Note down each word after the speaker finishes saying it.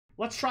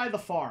Let's try the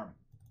farm.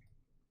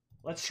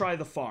 Let's try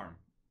the farm.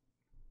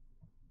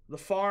 The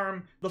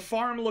farm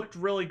looked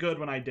really good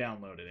when I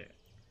downloaded it.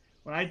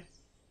 When I...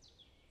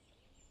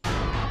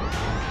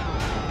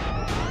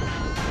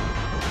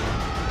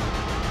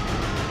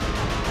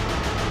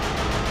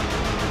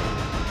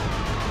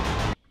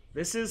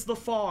 This is the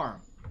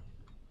farm.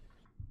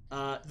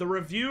 The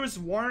reviews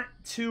weren't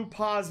too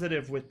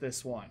positive with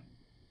this one.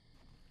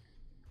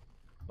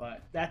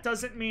 But that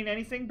doesn't mean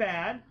anything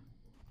bad.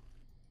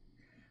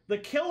 The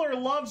killer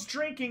loves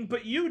drinking,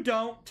 but you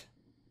don't.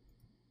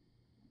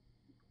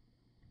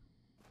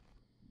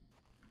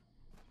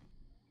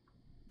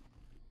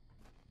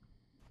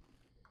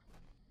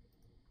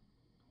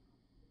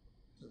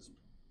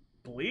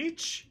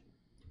 Bleach?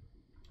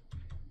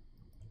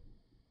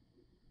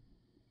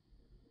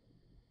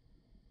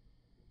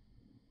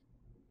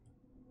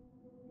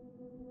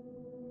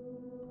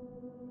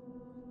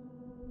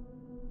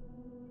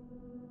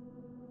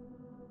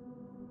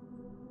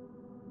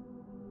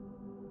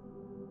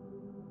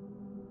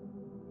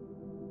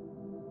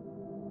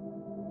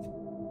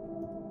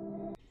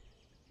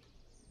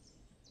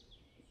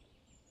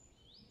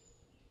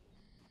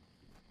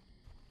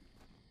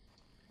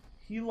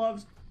 He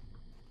loves...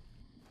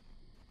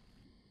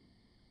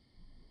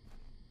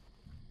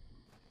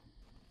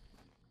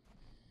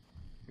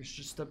 There's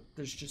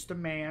just a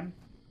man.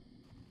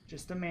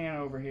 Just a man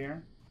over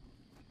here.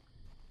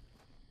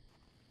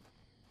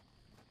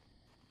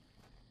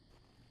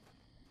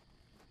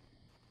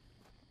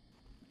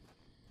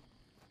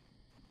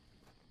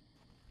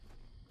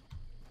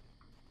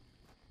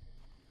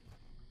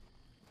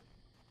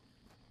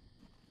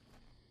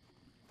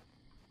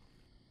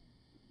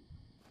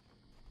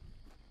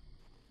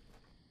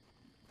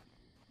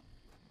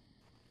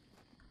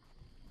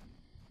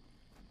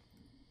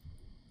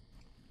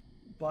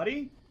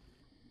 Buddy?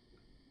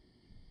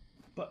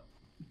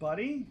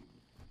 Buddy?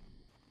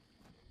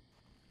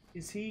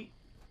 Is he...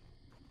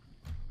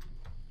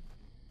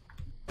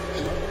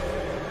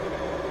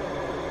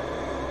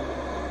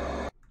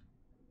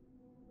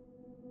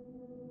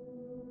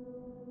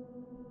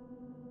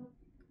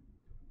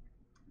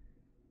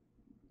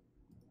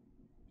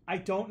 I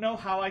don't know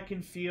how I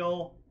can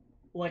feel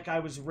like I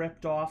was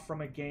ripped off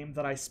from a game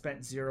that I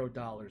spent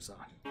 $0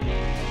 on.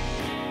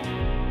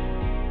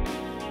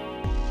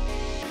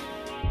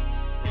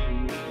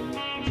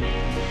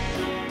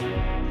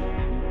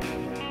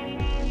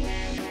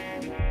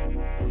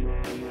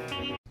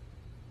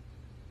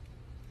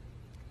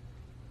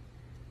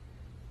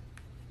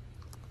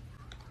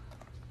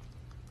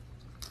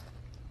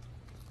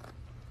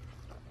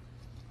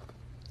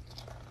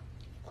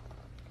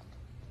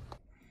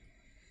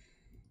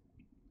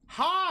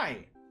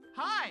 Hi!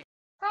 Hi!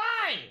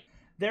 Hi!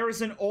 There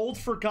is an old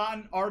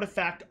forgotten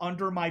artifact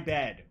under my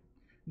bed.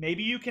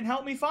 Maybe you can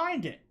help me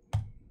find it.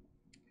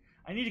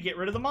 I need to get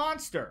rid of the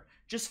monster.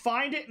 Just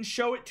find it and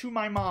show it to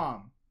my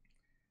mom.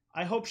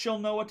 I hope she'll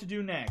know what to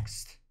do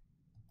next.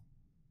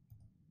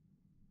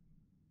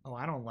 Oh,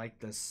 I don't like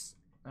this.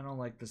 I don't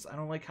like this. I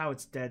don't like how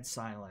it's dead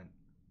silent.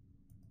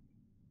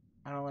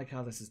 I don't like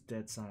how this is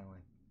dead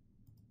silent.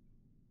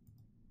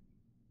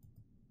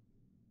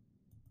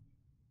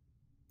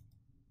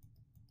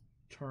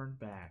 Turn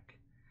back.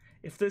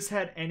 If this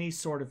had any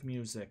sort of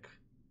music.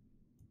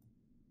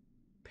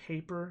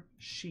 Paper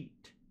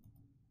sheet.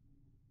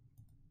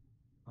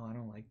 Oh, I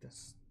don't like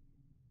this.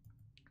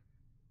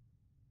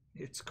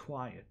 It's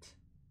quiet.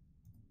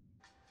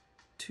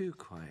 Too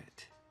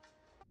quiet.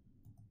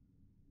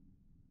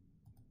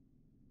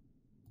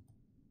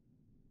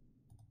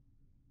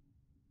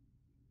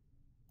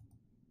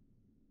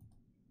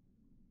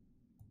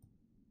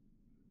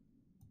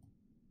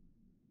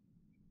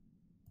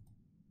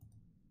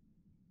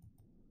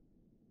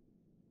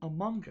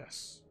 Among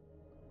Us.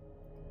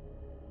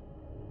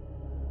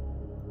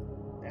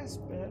 That's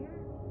better.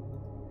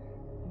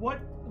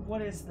 What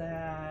is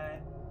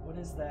that? What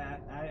is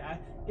that?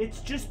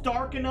 It's just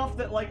dark enough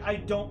that like I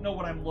don't know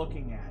what I'm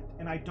looking at,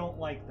 and I don't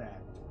like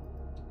that.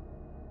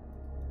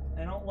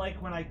 I don't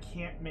like when I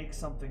can't make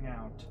something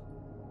out.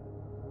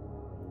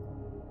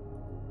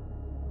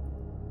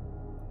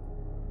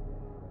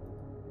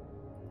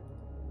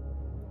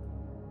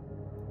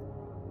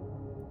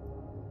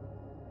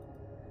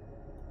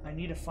 I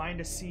need to find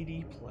a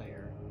CD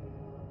player.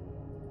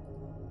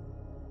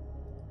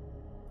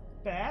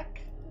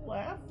 Back?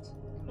 Left?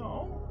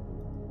 No.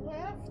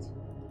 Left?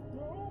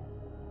 No.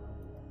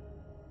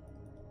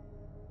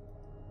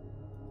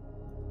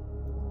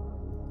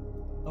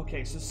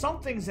 Okay, so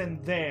something's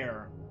in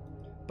there,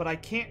 but I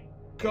can't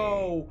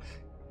go...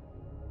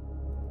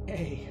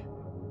 Hey.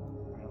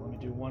 Alright, let me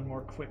do one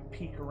more quick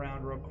peek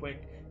around real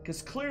quick,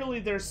 because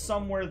clearly there's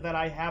somewhere that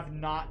I have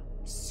not...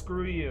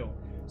 Screw you.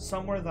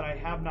 Somewhere that I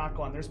have not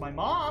gone. There's my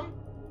mom.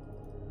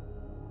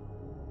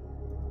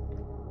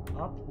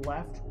 Up,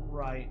 left,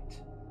 right.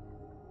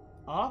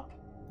 Up,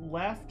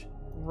 left,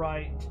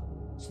 right.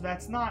 So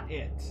that's not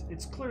it.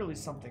 It's clearly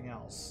something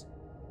else.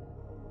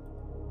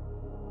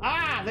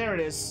 Ah, there it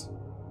is.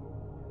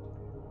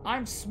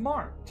 I'm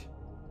smart.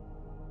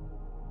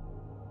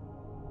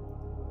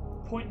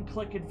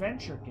 point-and-click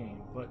adventure game,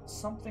 but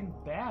something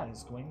bad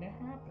is going to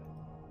happen.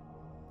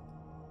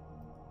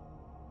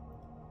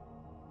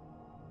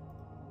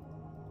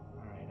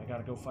 Alright, I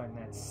gotta go find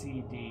that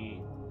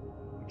CD,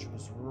 which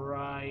was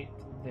right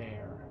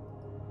there.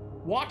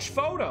 Watch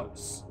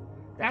photos!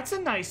 That's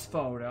a nice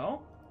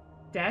photo.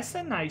 That's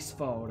a nice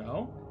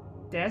photo.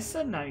 That's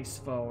a nice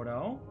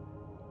photo.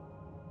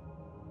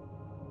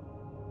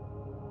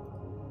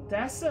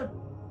 That's a...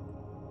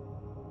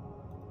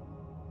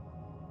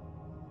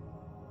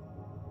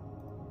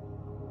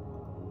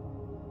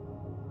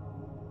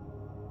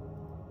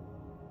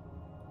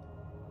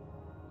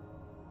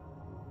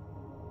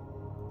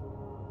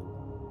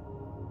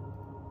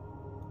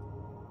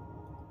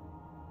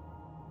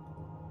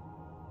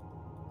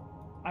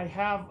 I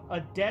have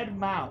a dead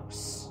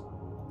mouse.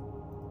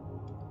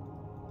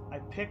 I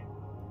picked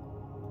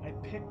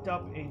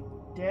up a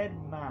dead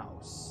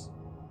mouse.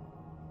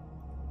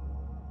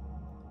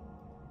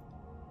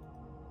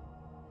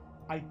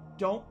 I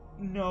don't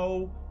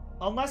know.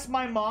 Unless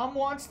my mom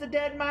wants the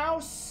dead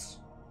mouse?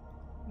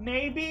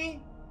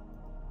 Maybe?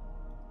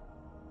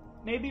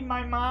 Maybe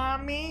my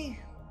mommy?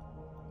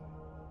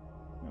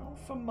 You know,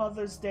 for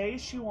Mother's Day,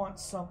 she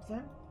wants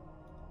something.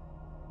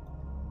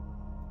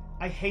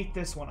 I hate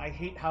this one. I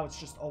hate how it's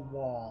just a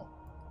wall.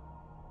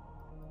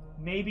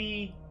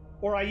 Maybe...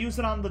 Or I use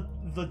it on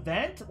the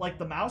vent? Like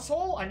the mouse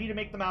hole? I need to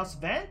make the mouse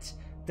vent?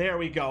 There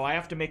we go. I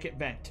have to make it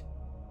vent.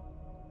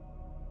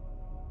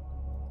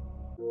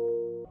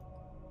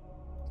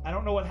 I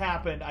don't know what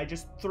happened. I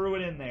just threw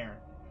it in there.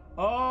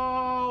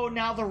 Oh,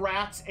 now the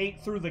rats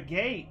ate through the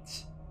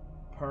gate.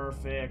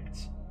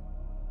 Perfect.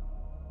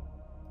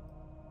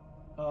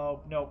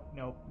 Oh, nope,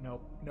 nope,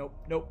 nope, nope,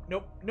 nope,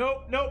 nope,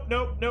 nope, nope,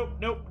 nope, nope,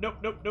 nope, nope,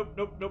 nope, nope,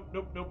 nope, nope,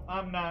 nope, nope.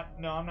 I'm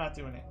not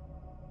doing it.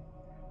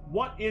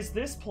 What is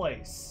this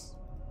place?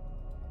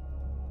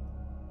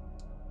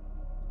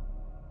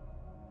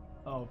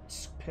 Oh,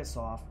 piss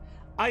off.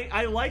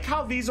 I like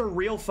how these are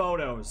real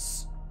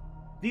photos.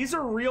 These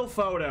are real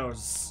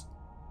photos.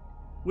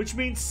 Which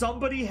means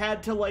somebody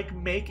had to, like,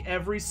 make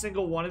every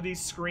single one of these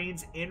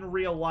screens in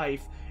real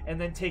life and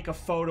then take a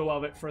photo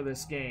of it for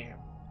this game.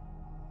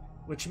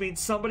 Which means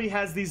somebody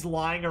has these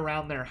lying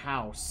around their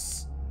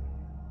house.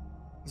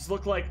 These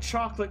look like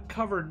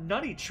chocolate-covered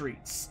nutty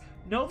treats.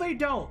 No, they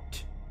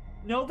don't.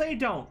 No, they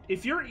don't.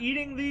 If you're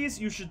eating these,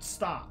 you should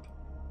stop.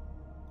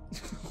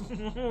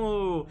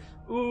 Ooh,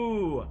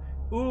 ooh,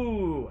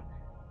 ooh,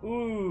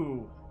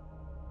 ooh.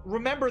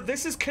 Remember,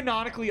 this is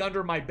canonically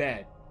under my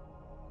bed.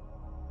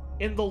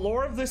 In the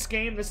lore of this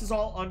game, this is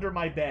all under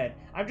my bed.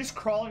 I'm just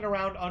crawling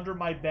around under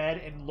my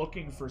bed and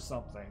looking for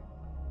something.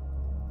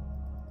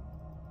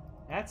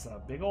 That's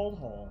a big old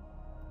hole.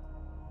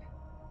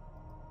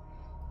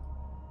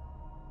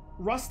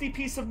 Rusty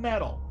piece of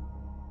metal.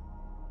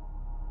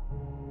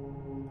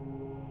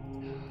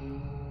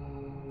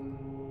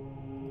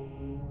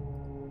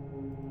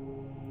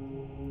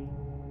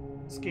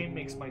 This game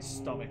makes my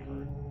stomach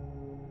hurt.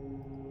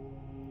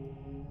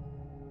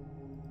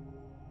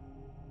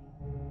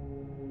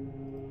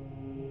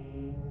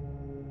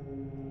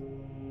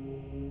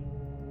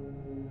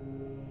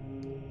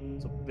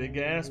 It's a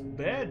big-ass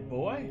bed,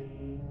 boy.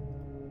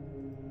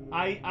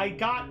 I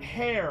got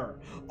hair.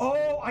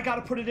 Oh, I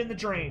gotta put it in the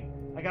drain.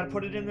 I gotta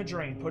put it in the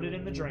drain. Put it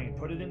in the drain.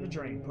 Put it in the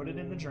drain. Put it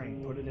in the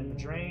drain. Put it in the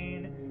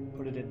drain.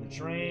 Put it in the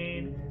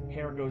drain.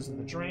 Hair goes in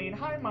the drain.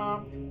 Hi,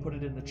 Mom. Put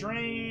it in the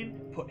drain.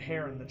 Put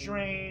hair in the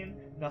drain.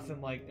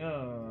 Nothing like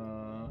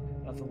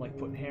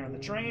putting hair in the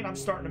drain. I'm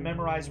starting to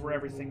memorize where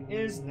everything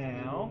is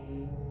now.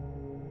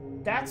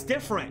 That's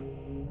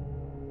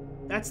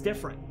different. That's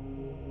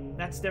different.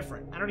 That's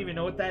different. I don't even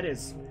know what that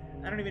is.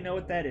 I don't even know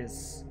what that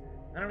is.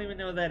 I don't even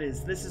know what that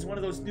is. This is one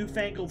of those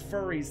newfangled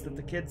furries that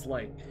the kids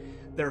like.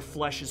 Their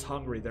flesh is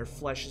hungry. Their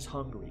flesh is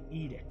hungry.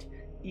 Eat it.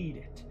 Eat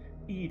it.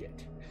 Eat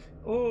it.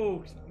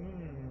 Oh.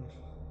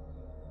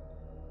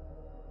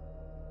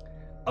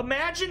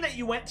 Imagine that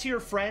you went to your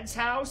friend's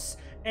house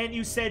and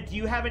you said, do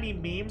you have any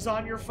memes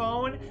on your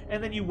phone?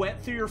 And then you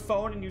went through your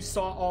phone and you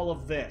saw all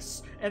of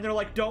this. And they're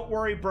like, don't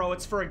worry, bro.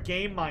 It's for a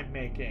game I'm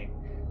making.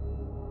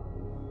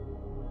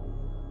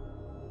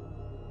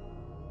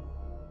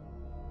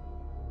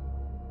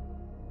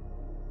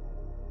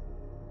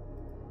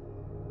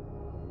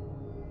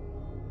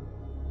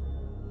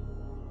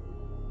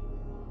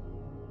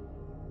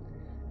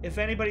 If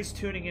anybody's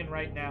tuning in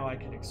right now, I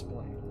can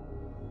explain.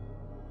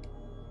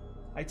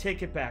 I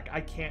take it back.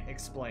 I can't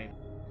explain.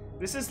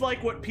 This is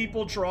like what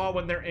people draw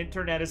when their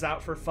internet is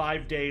out for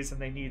 5 days and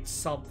they need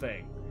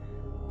something.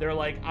 They're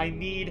like, I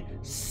need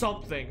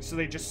something. So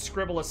they just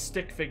scribble a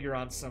stick figure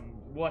on some...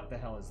 What the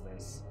hell is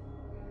this?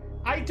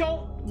 I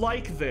don't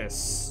like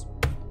this.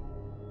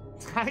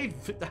 I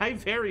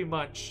very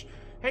much...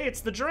 Hey, it's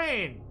the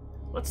drain.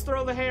 Let's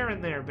throw the hair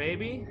in there,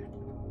 baby.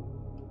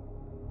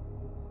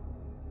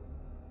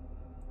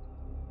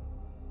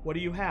 What do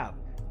you have?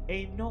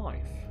 A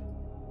knife.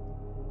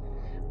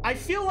 I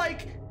feel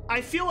like,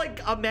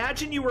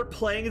 imagine you were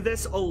playing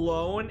this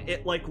alone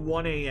at like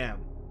 1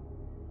 a.m.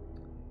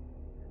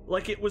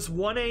 Like it was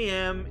 1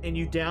 a.m. and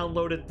you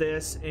downloaded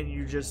this and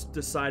you just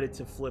decided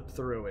to flip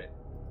through it.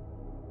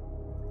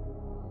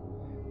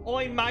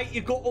 Oi, mate, you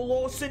got a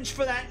license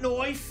for that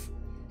knife?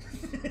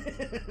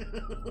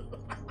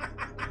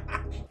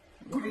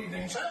 Good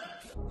evening, sir.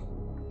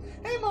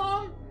 Hey,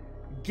 Mom!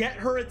 Get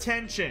her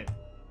attention.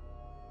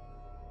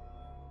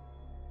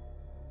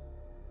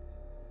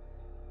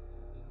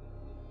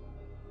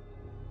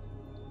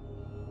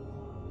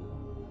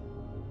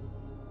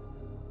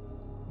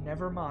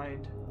 Never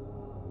mind.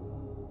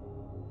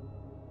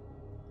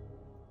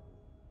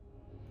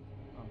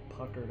 I'm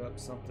puckered up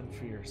something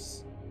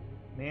fierce.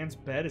 Man's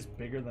bed is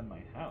bigger than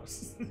my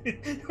house.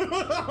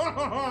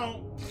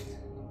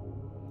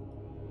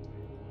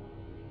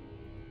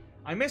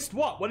 I missed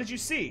what? What did you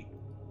see?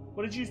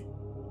 What did you...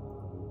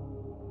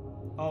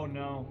 Oh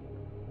no.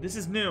 This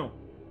is new.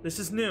 This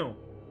is new.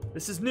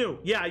 This is new.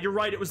 Yeah, you're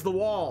right, it was the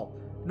wall.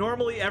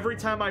 Normally, every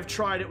time I've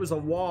tried, it was a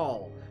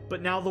wall.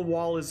 But now the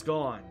wall is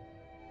gone.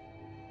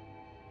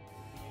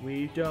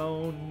 We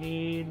don't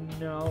need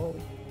no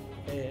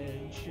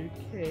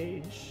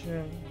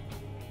education.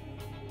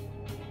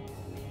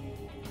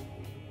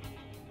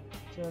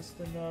 Just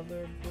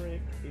another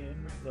brick in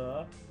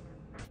the...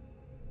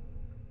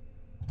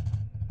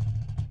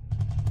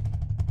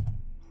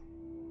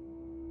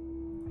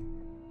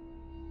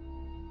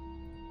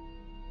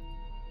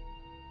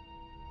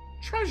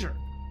 treasure.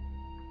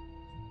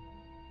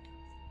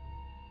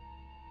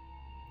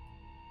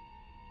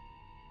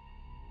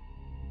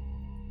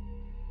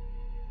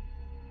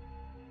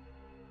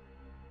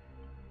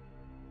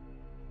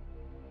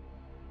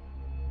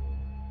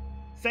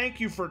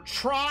 Thank you for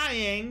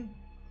trying.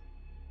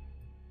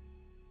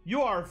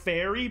 You are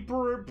very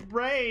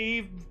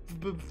brave.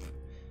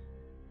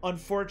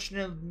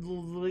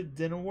 Unfortunately, it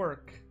didn't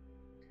work.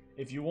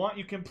 If you want,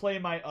 you can play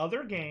my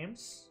other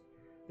games.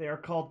 They are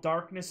called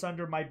Darkness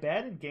Under My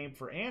Bed and Game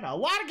for Anna. A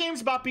lot of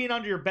games about being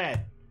under your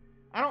bed.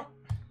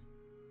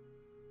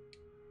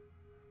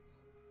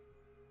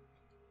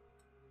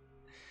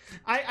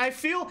 I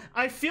feel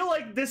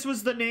like this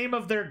was the name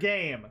of their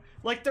game.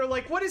 Like, they're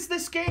like, what is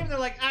this game? They're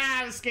like,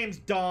 ah, this game's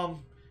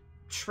dumb.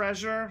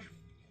 Treasure.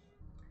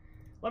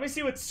 Let me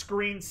see what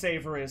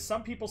screensaver is.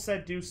 Some people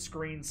said do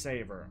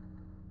screensaver.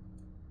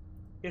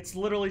 It's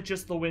literally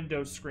just the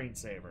Windows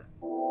screensaver.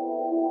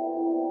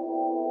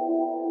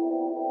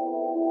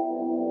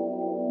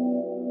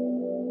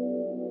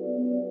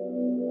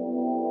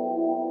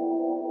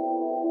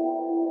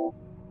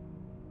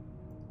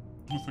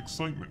 With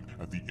excitement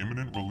at the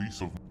imminent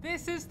release of...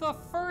 This is the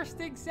first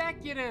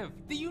executive.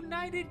 The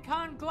United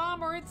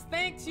Conglomerates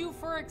thanks you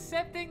for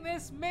accepting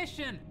this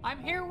mission.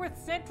 I'm here with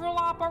Central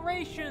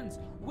Operations.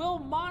 We'll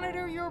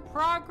monitor your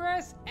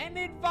progress and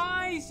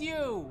advise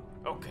you.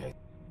 Okay,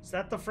 Is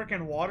that the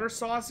frickin' water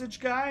sausage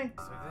guy?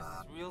 so this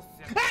is real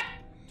simple.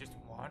 Just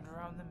wander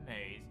around the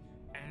maze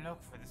and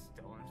look for the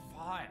stolen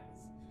files.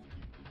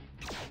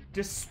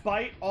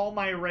 Despite all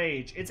my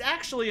rage. It's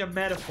actually a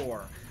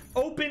metaphor.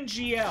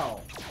 OpenGL.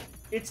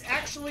 It's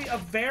actually a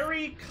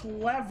very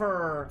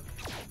clever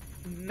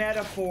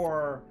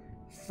metaphor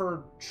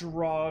for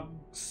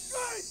drugs.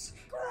 Nice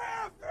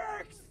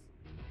graphics!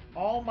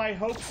 All my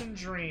hopes and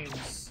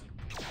dreams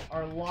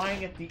are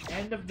lying at the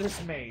end of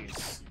this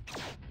maze.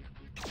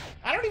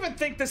 I don't even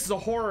think this is a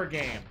horror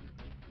game.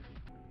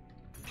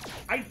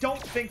 I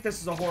don't think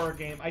this is a horror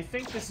game. I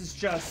think this is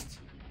just...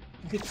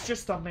 it's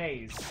just a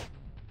maze.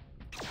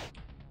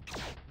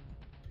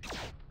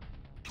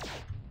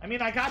 I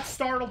mean, I got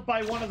startled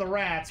by one of the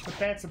rats, but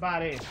that's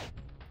about it.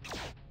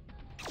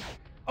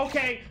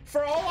 Okay,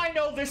 for all I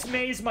know, this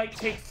maze might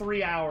take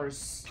 3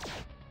 hours.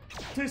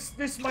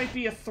 This might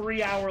be a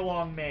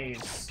 3-hour-long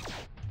maze.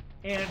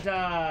 And,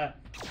 I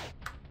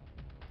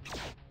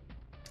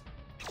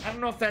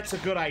don't know if that's a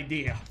good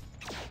idea.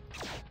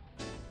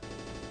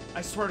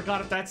 I swear to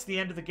God, if that's the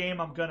end of the game,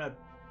 I'm gonna...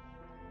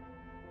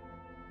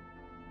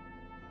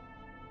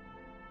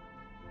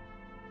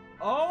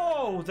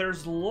 Oh,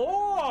 there's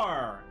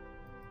lore!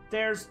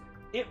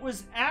 It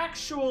was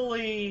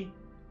actually...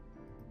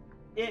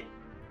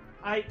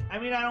 I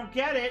mean, I don't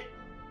get it.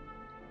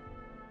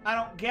 I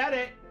don't get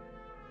it.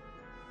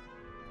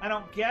 I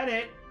don't get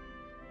it.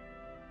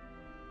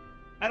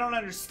 I don't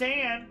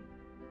understand.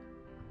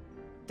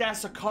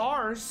 That's a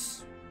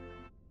cars.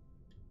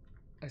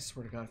 I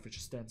swear to God, if it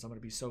just ends, I'm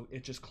gonna be so...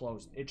 It just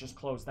closed. It just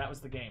closed. That was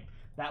the game.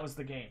 That was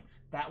the game.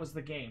 That was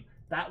the game.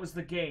 That was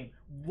the game.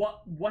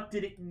 What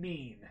did it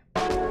mean?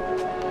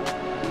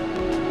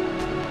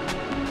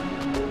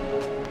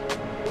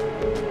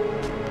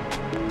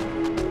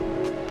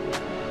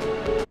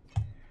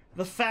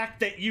 The fact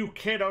that you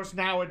kiddos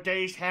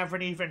nowadays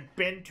haven't even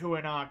been to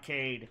an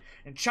arcade,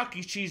 and Chuck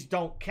E. Cheese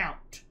don't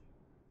count.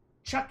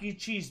 Chuck E.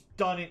 Cheese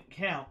doesn't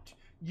count.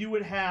 You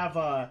would have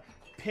a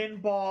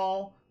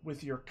pinball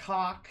with your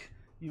cock.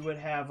 You would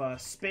have a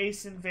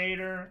Space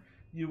Invader.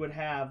 You would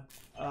have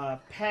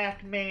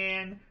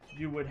Pac-Man.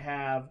 You would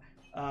have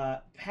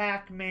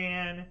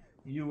Pac-Man.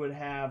 You would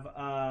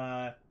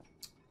have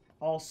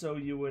also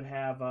you would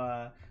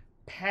have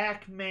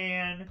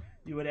Pac-Man.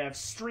 You would have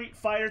Street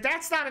Fighter.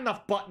 That's not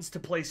enough buttons to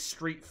play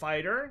Street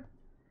Fighter.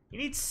 You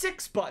need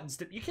 6 buttons.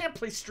 You can't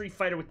play Street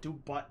Fighter with 2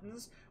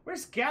 buttons.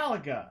 Where's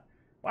Galaga?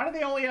 Why do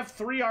they only have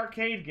 3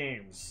 arcade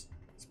games?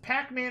 It's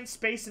Pac-Man,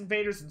 Space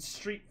Invaders, and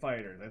Street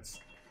Fighter.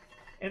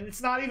 And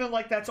it's not even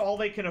like that's all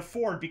they can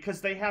afford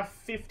because they have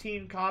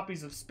 15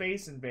 copies of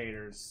Space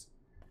Invaders.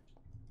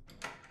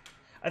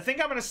 I think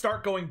I'm going to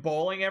start going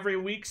bowling every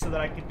week so that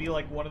I can be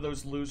like one of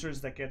those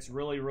losers that gets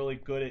really, really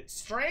good at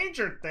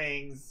Stranger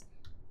Things.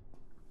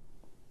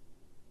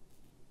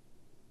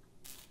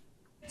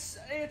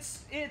 It's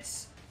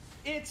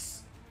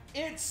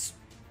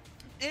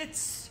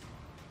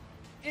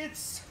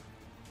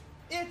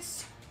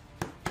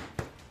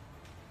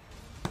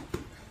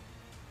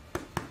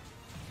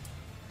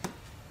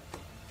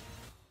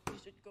You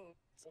should go.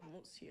 It's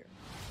almost here.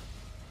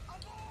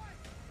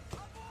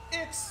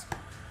 It's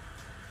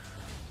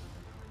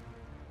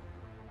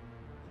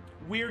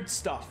weird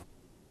stuff.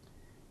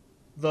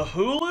 The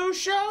Hulu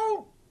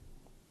show?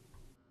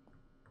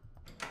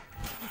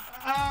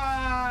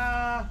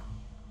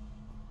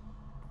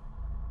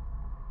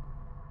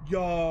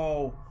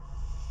 Yo.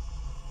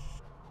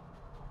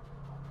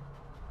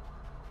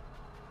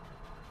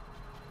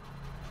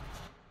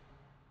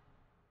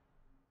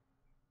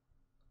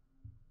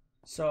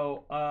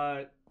 So,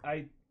 I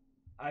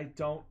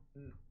don't...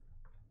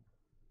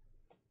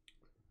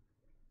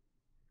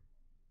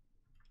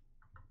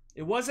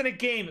 It wasn't a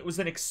game, it was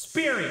an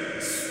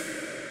experience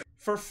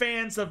for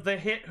fans of the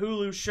hit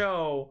Hulu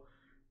show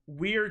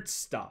Weird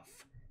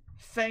Stuff.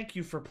 Thank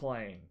you for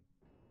playing.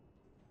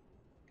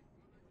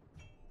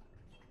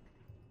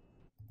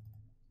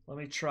 Let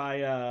me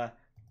try,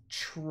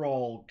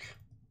 Trollge.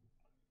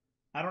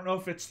 I don't know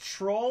if it's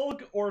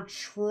Trollge or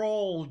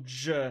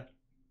Trollge.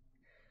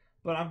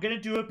 But I'm gonna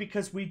do it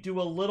because we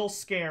do a little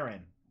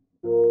scaring.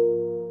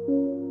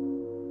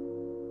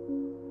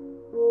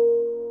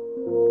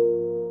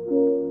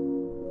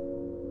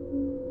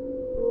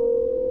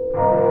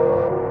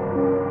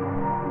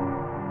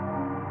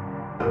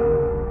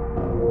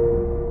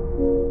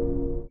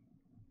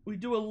 We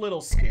do a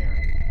little scaring.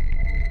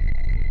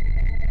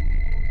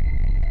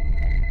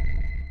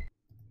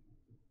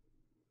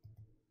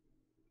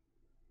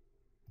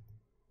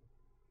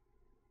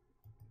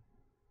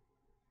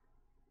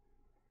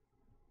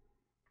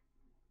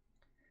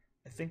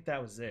 I think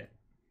that was it.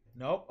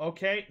 Nope.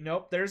 Okay.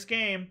 Nope. There's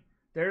game.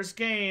 There's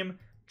game.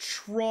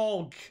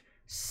 Trollge.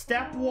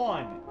 Step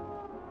 1.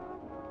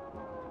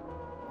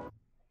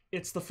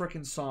 It's the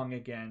frickin' song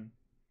again.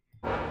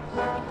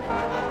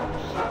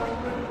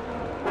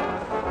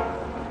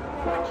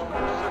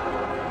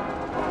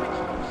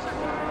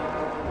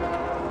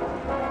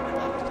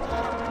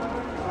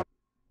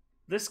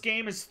 This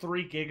game is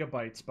 3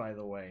 gigabytes, by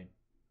the way.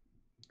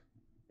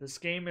 This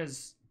game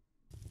is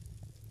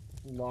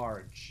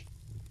large.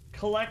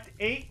 Collect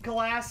 8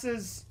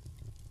 glasses.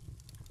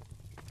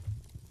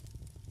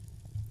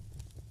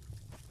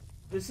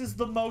 This is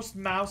the most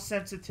mouse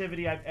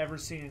sensitivity I've ever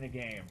seen in a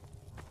game.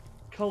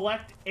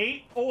 Collect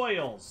 8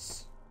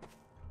 oils.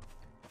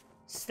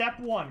 Step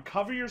 1,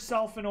 cover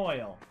yourself in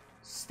oil.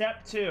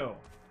 Step 2,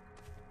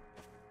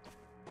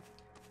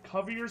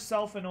 cover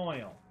yourself in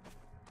oil.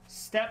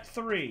 Step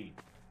 3,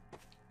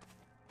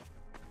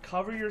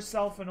 cover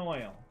yourself in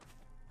oil.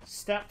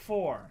 Step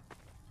 4.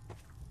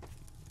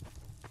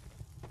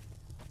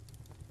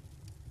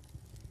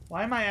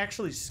 Why am I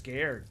actually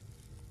scared?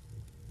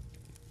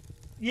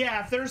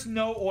 Yeah, if there's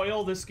no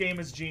oil, this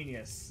game is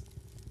genius.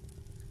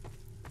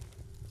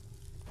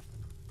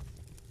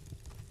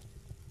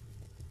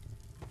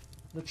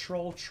 The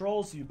troll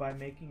trolls you by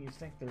making you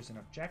think there's an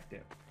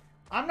objective.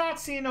 I'm not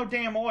seeing no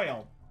damn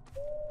oil.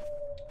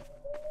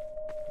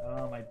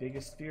 Oh, my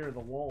biggest fear, the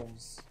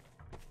wolves.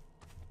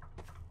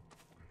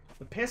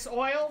 The piss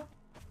oil?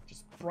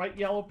 Just bright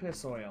yellow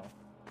piss oil.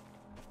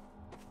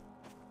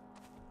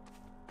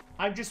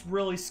 I'm just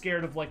really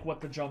scared of, like,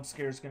 what the jump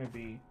scare is going to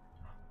be.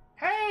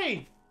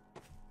 Hey!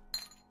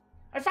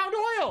 I found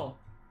oil!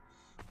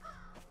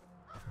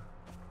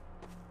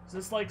 Is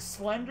this like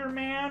Slender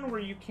Man where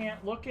you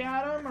can't look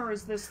at him? Or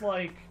is this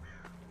like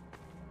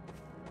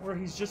where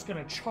he's just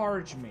going to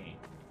charge me?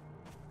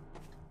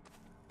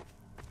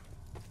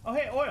 Oh,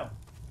 hey, oil!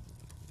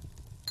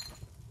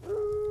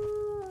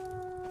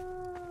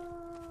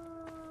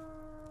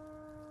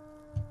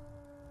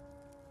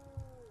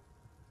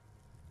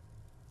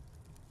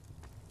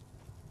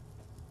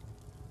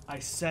 I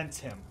sense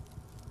him.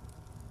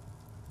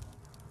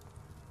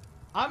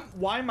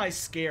 Why am I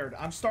scared?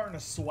 I'm starting to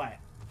sweat.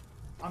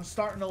 I'm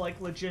starting to,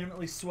 like,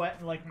 legitimately sweat,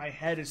 and, like, my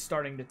head is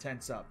starting to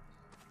tense up.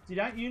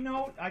 You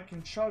know I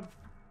can chug...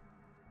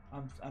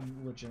 I'm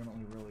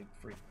legitimately really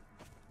freaked.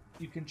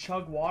 You can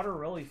chug water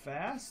really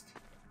fast?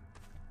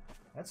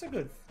 That's a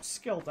good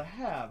skill to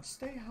have.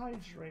 Stay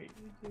hydrated.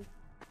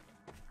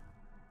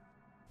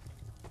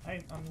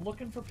 I'm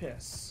looking for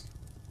piss.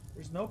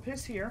 There's no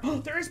piss here.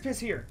 There is piss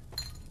here!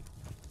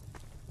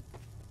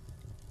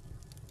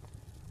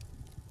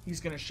 He's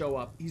gonna show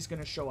up. He's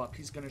gonna show up.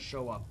 He's gonna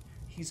show up.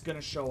 He's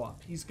gonna show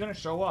up. He's gonna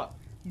show up.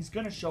 He's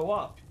gonna show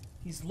up.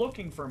 He's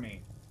looking for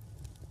me.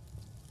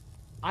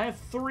 I have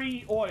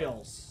 3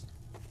 oils.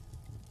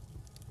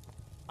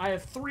 I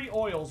have 3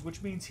 oils,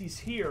 which means he's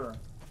here,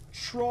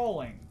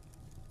 trolling.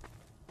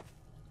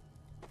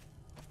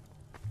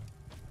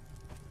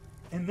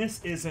 And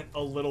this isn't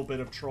a little bit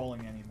of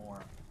trolling anymore.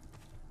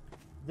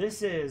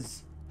 This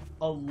is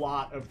a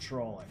lot of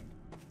trolling.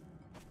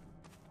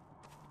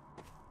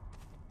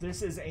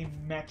 This is a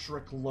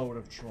metric load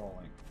of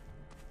trolling.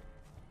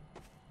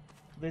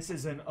 This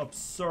is an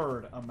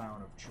absurd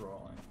amount of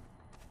trolling.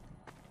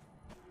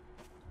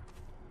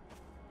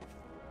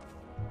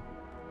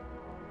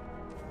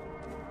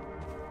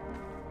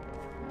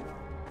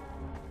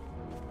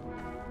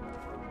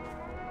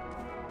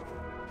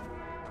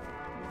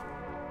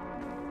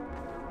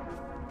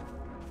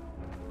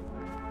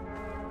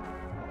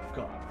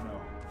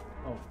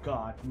 Oh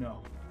God,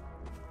 no.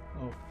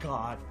 Oh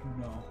God,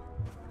 no.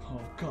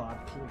 Oh God,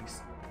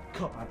 please.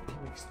 God,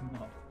 please,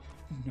 no.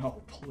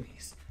 No,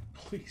 please.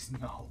 Please,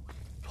 no.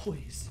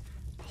 Please.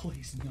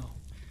 Please, no.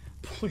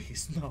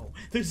 Please, no.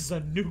 This is a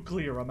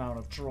nuclear amount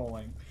of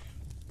trolling.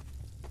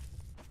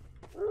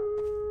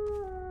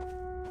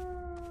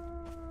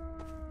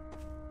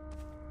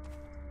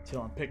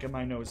 Till I'm picking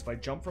my nose. If I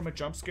jump from a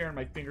jump scare and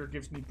my finger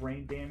gives me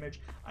brain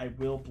damage, I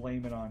will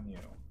blame it on you.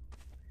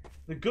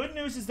 The good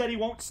news is that he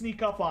won't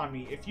sneak up on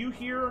me. If you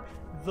hear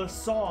the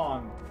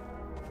song...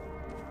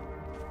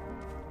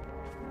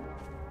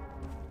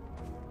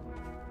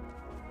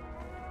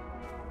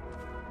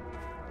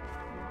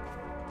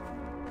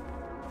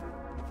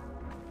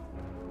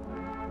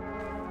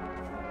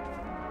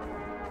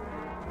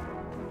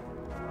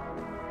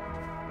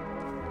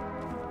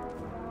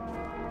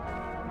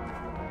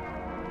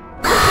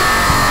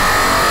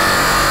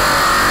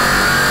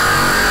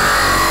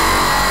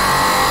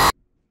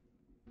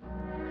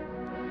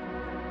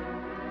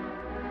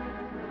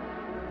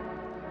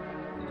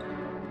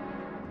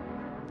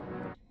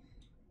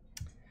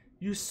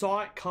 You saw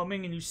it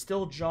coming and you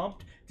still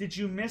jumped? Did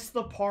you miss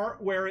the part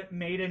where it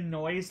made a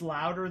noise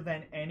louder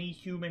than any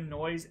human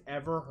noise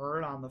ever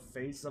heard on the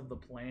face of the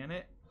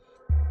planet?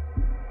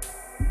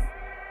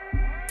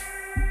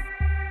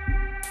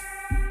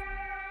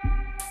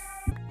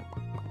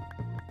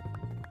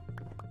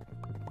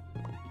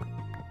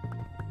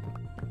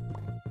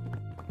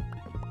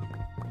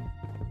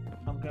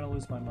 I'm gonna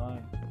lose my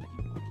mind.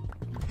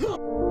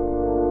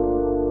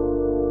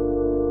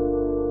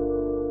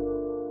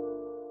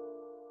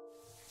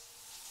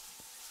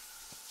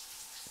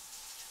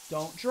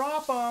 Don't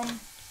drop them.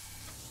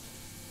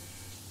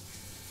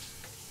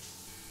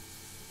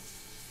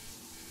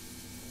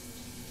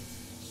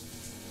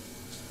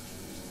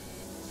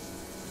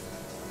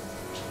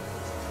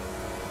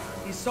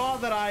 He saw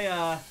that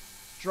I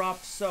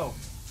dropped soap.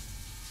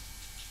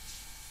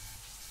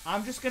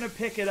 I'm just gonna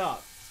pick it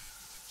up.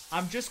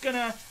 I'm just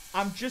gonna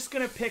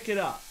pick it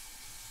up.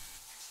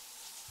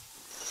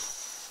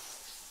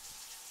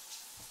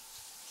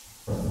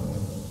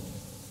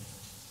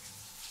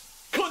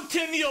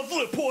 Continue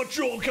the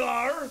patrol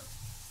car.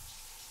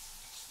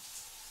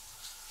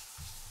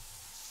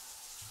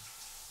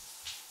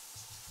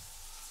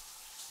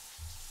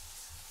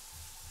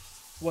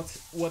 What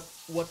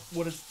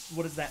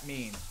does that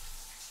mean?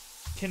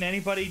 Can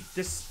anybody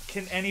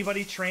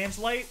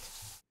translate?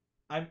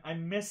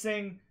 I'm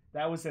missing.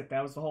 That was it.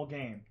 That was the whole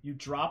game. You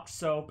dropped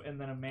soap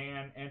and then a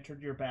man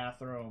entered your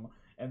bathroom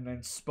and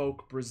then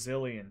spoke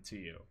Brazilian to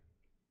you.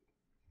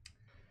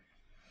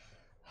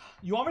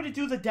 You want me to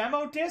do the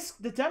demo disc?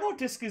 The demo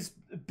disc is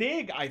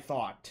big, I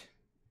thought.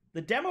 The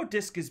demo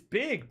disc is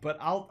big, but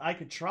I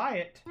could try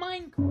it.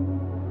 Mine.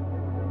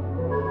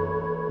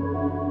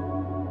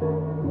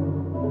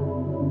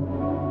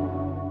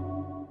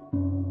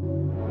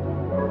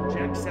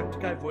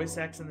 Jacksepticeye voice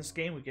acts in this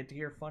game. We get to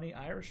hear a funny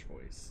Irish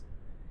voice.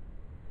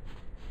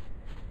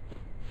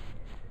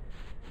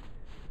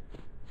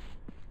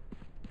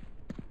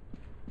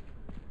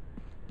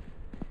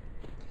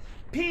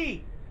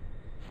 P.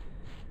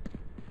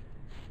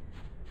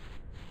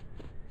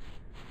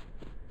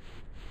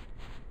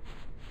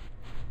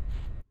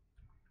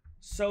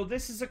 So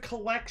this is a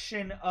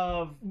collection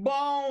of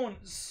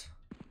bones.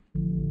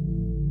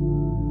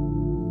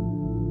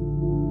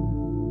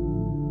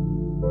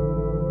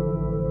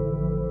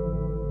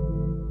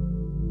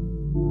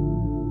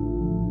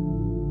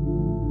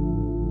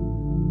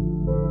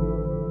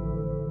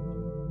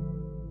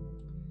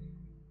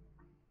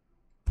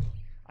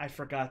 I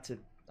forgot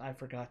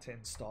to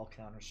install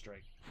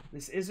Counter-Strike.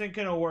 This isn't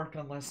gonna work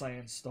unless I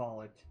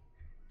install it.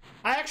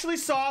 I actually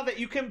saw that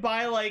you can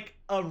buy, like,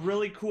 a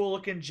really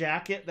cool-looking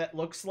jacket that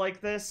looks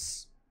like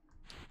this.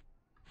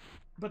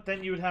 But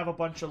then you would have a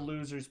bunch of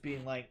losers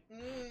being like,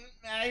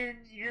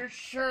 your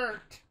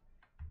shirt.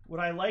 Would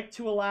I like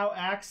to allow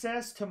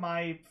access to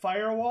my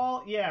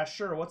firewall? Yeah,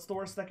 sure. What's the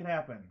worst that could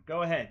happen?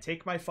 Go ahead.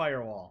 Take my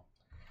firewall.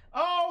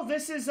 Oh,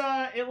 this is,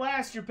 at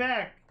last, you're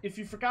back. If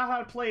you forgot how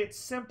to play, it's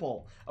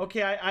simple.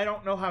 Okay, I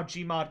don't know how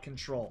Gmod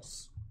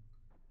controls.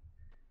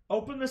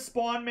 Open the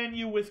spawn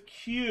menu with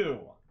Q.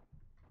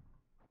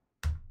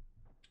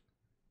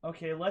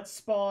 Okay, let's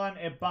spawn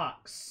a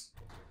box.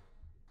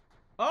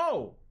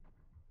 Oh!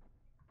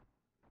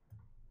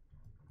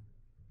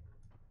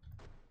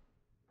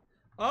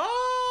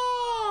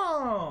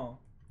 Oh!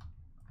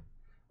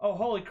 Oh,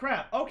 holy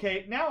crap.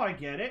 Okay, now I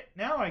get it.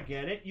 Now I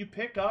get it. You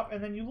pick up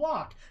and then you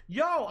lock.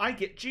 Yo, I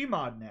get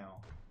Gmod now.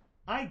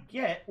 I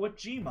get what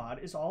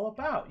Gmod is all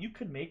about. You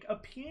could make a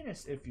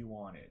penis if you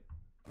wanted.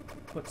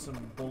 Put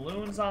some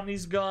balloons on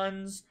these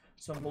guns.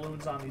 Some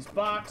balloons on these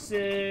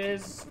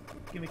boxes.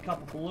 Give me a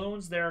couple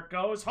balloons. There it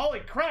goes. Holy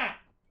crap!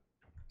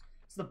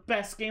 It's the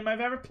best game I've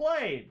ever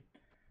played.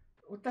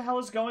 What the hell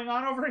is going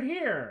on over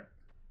here?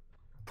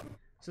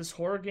 Is this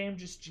horror game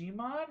just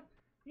Gmod?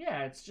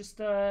 Yeah, it's just,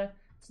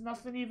 it's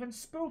nothing even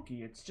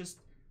spooky. It's just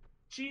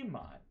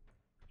Gmod.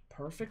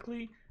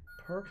 Perfectly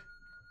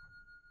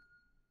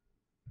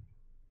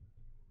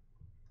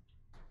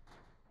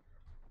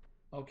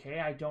Okay,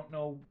 I don't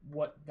know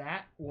what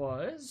that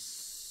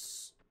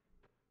was.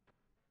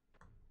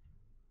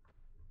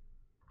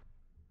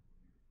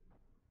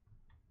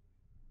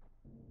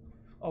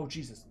 Oh,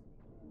 Jesus.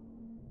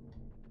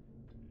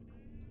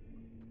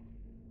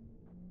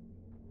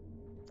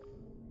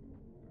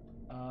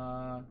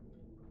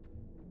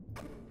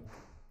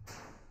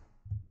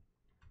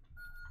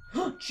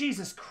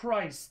 Jesus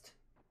Christ.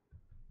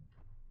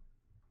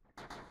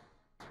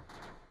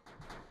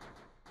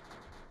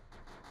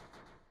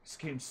 This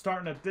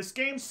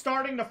game's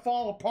starting to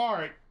fall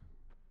apart.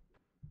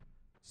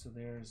 So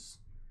there's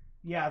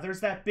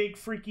that big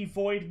freaky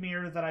void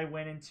mirror that I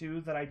went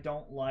into that I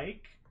don't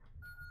like.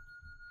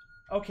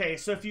 Okay,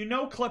 so if you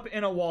no clip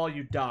in a wall,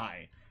 you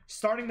die.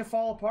 Starting to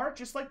fall apart,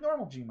 just like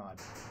normal Gmod.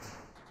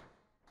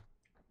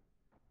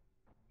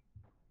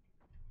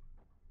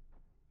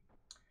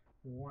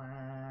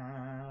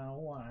 Wah,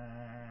 wah,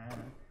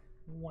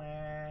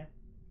 wah.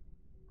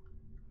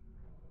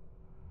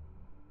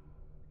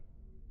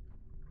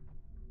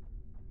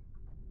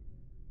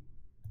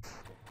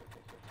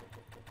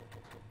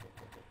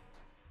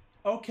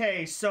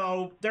 Okay,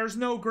 so there's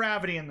no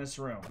gravity in this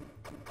room.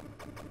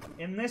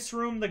 In this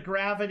room, the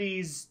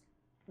gravity's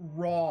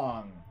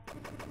wrong.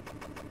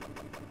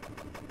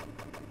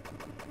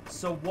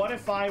 So what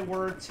if I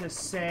were to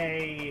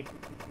say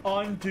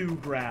undo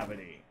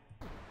gravity?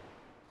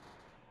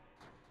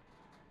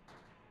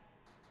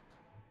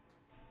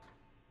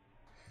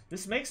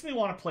 This makes me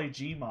want to play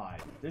Gmod.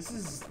 This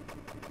is...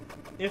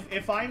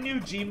 If I knew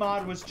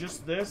Gmod was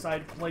just this,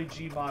 I'd play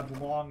Gmod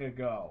long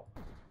ago.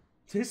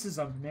 This is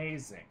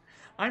amazing.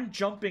 I'm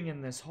jumping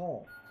in this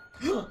hole.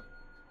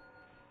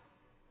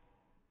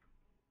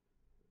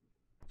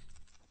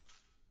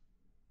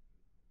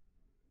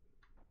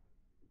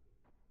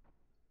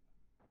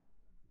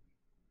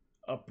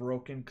 A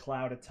broken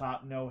cloud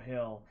atop no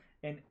hill.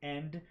 An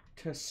end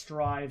to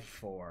strive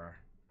for.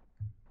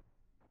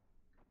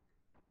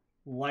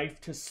 Life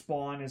to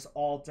spawn is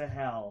all to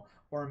hell.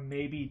 Or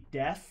maybe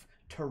death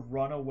to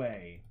run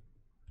away.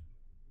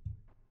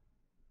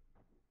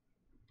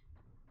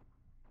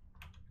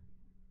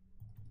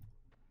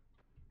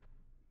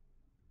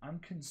 I'm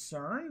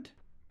concerned.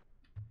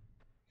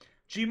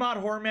 Gmod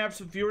horror maps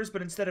with viewers,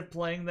 but instead of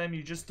playing them,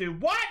 you just do...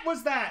 What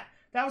was that?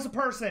 That was a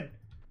person.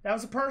 That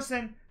was a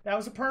person. That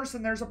was a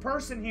person. There's a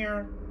person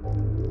here.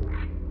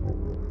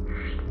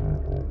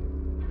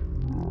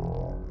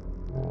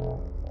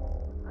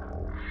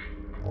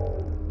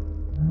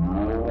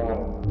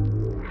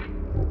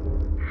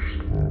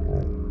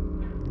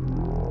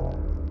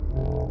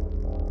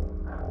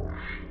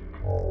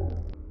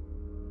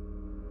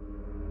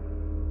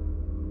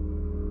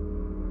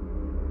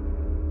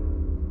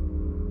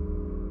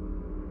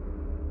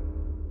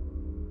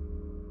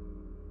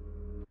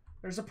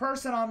 There's a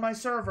person on my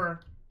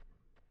server.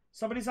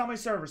 Somebody's on my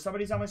server.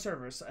 Somebody's on my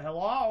server.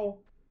 Hello?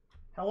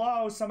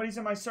 Hello? Somebody's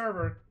in my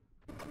server.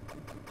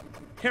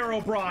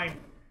 Herobrine.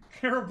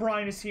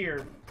 Herobrine is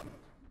here.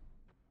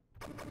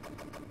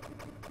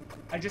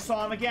 I just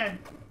saw him again.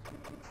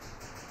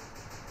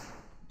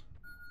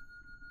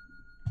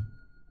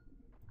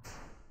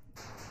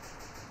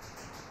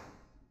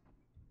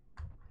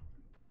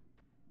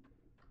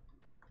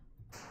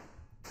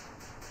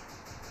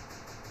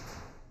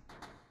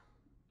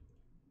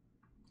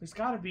 There's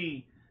gotta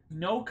be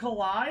no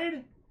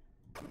collide?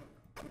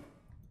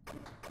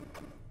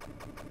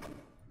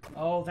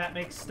 Oh, that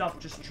makes stuff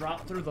just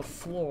drop through the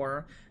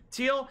floor.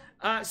 Teal,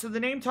 so the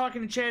name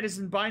talking to chat is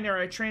in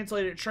binary. I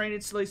translated it.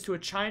 Translates to a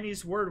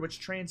Chinese word, which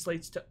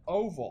translates to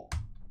oval.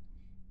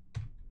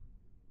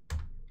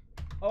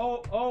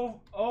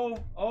 Oval.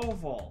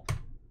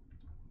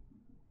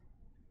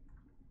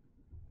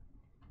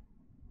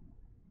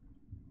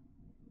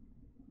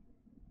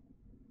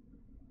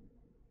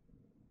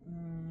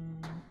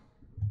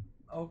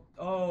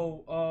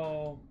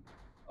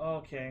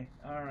 Okay.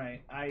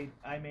 Alright. I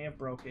may have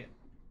broke it.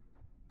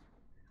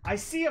 I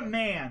see a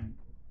man.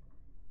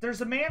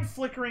 There's a man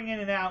flickering in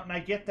and out, and I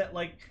get that,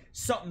 like,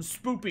 something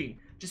spoopy.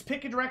 Just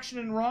pick a direction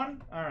and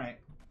run? Alright.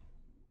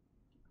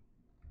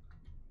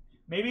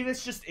 Maybe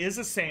this just is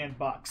a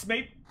sandbox.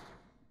 Maybe...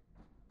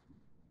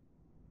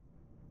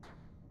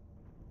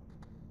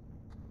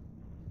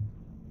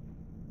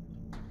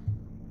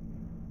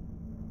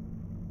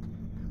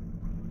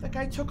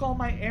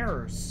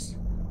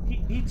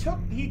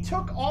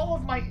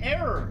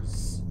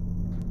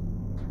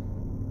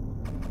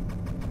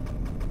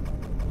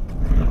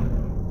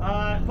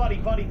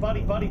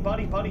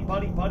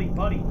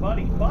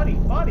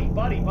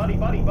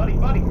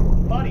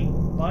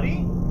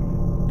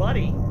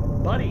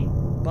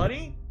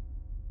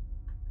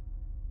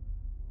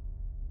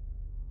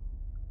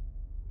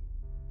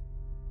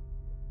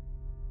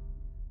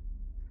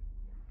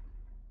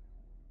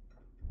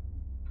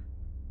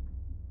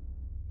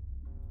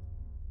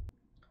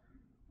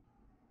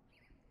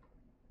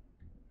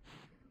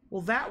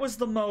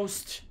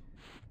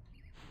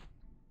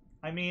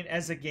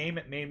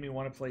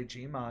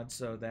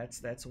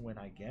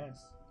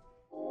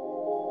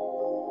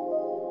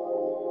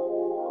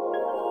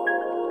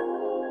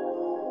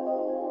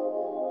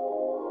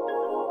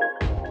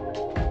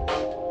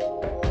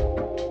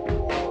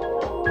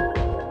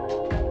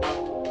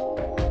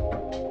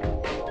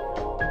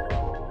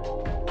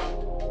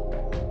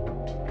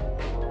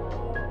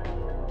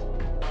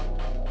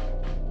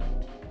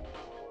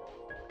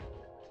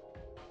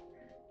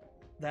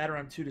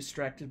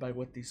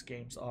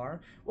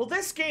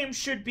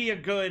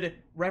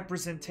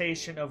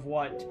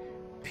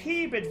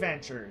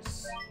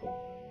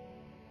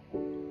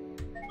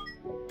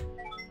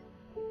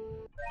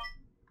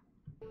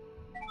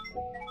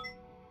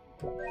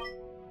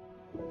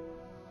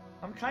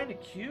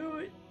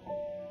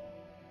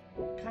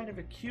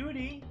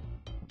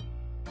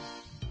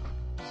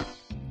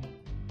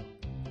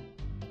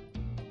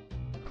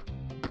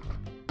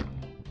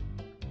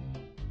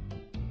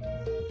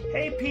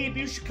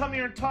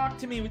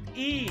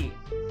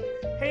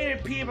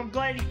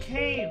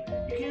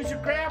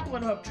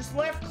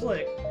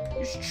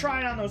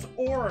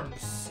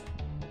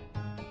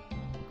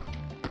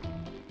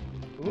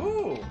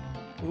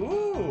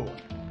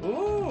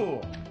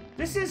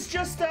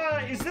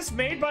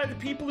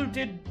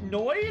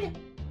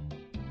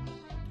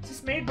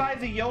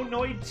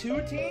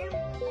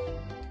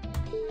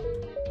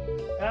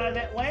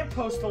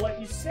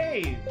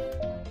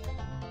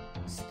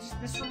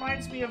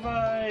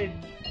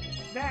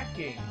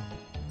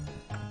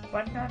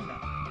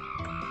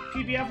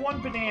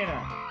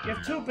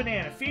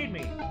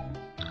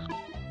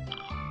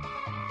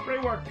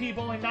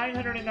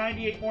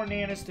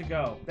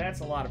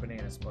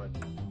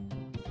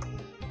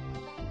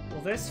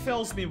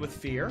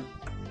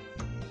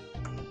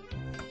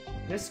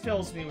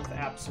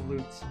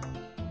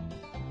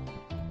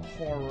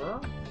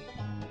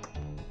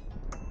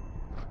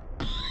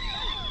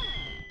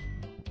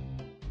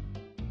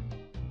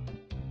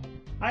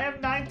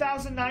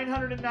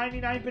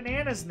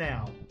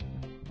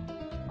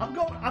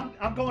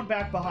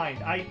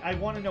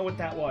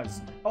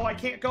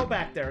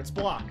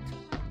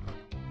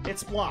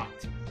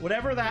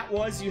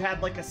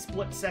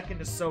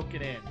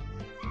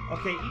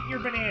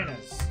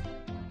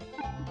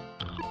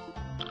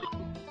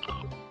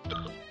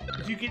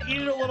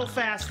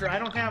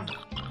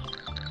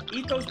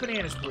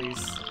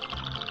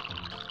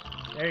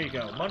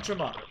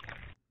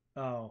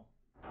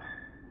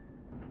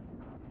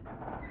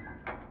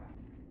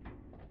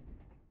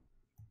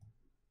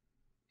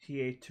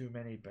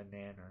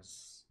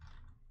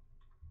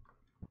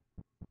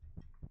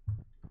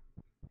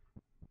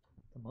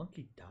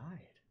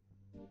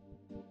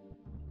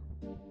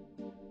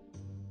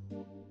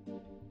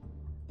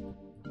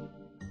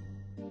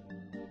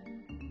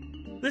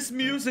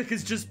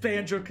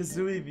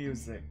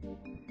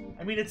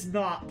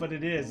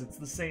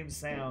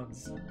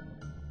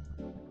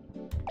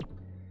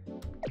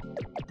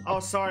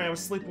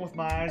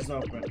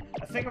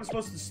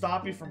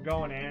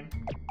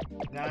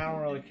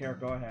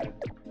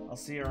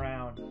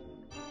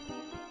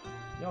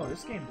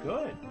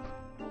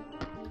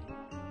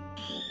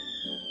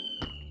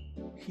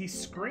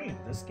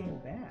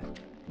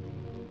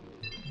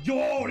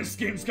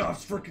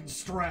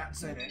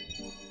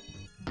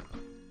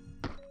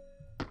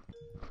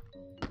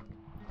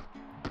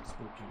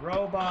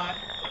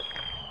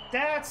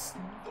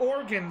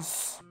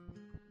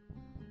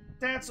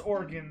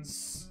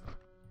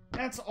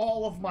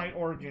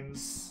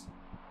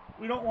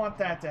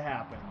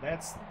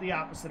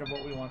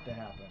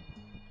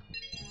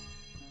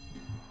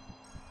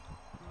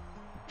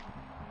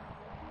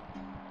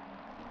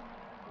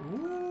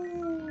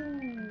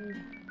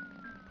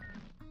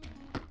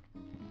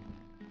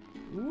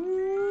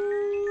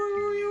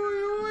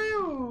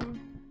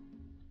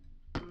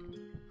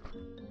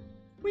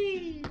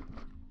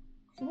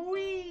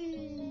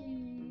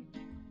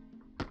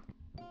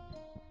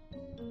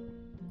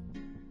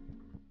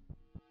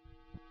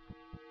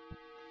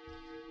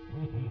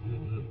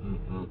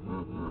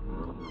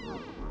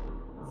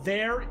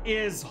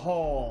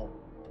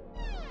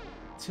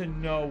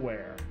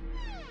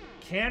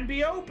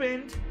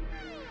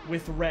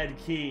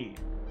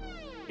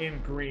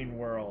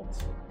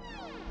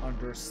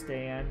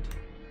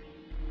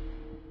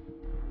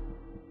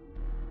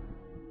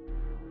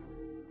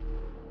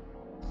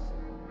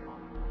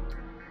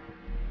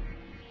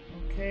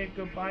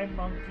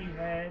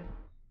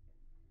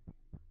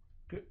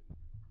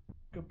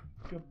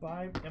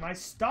 Goodbye. Am I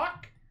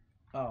stuck?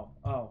 Oh.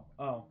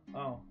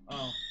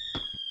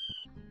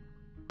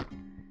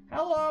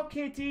 Hello,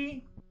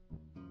 kitty.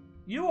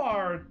 You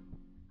are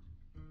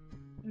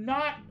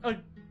not a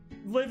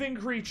living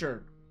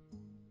creature.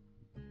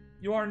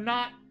 You are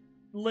not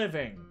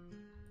living.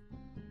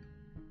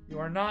 You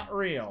are not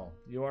real.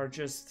 You are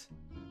just...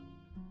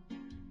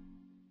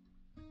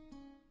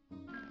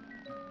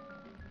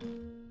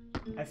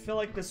 I feel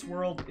like this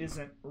world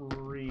isn't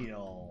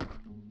real.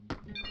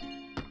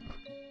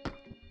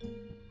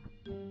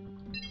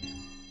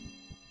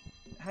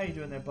 How you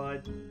doing there,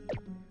 bud?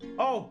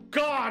 Oh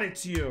God,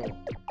 it's you!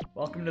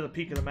 Welcome to the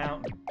peak of the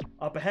mountain.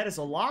 Up ahead is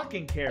a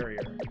locking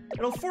carrier.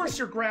 It'll force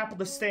your grapple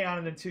to stay on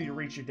it until you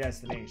reach your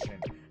destination.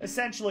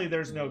 Essentially,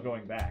 there's no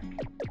going back.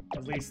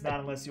 At least not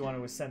unless you want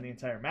to ascend the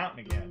entire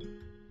mountain again.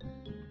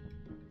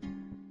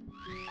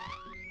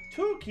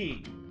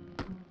 Tukey!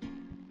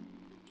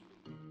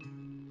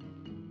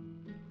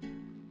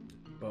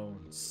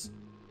 Bones.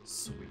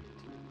 Sweet.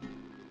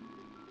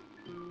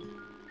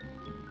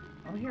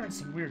 I'm hearing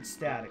some weird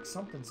static.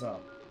 Something's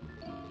up.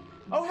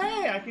 Oh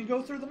hey, I can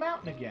go through the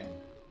mountain again.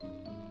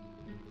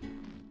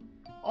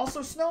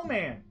 Also,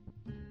 snowman.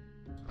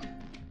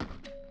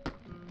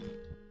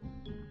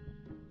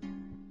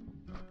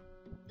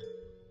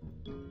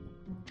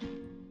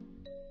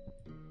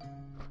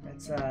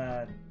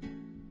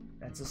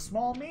 That's a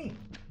small me.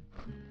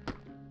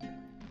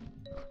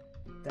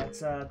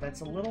 That's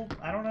a little,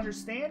 I don't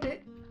understand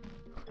it.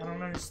 I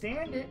don't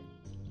understand it.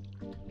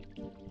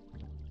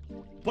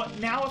 But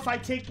now if I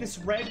take this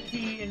red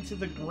key into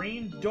the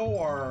green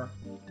door,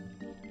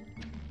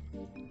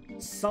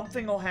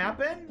 something will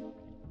happen?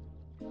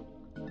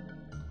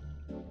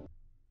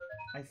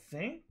 I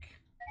think?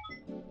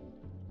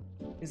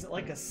 Is it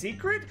like a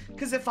secret?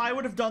 Because if I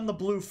would have done the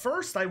blue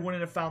first, I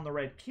wouldn't have found the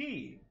red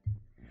key.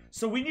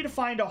 So we need to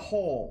find a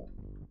hole.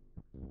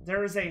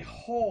 There is a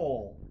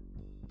hole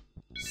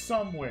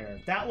somewhere.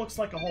 That looks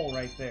like a hole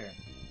right there.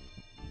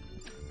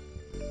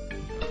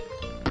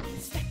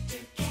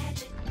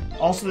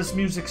 Also, this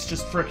music's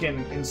just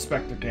frickin'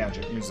 Inspector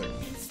Gadget music.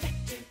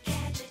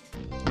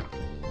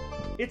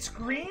 It's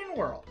Green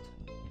World.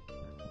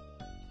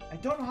 I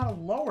don't know how to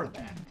lower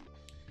that.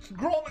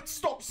 Gromit,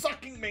 stop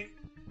sucking me!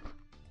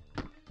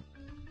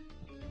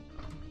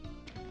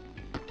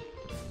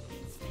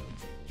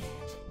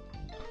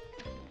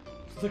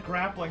 The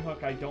grappling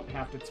hook, I don't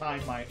have to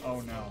time my...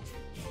 Oh no.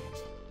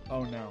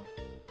 Oh no.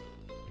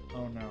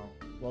 Oh no.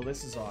 Well,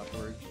 this is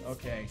awkward.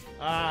 Okay.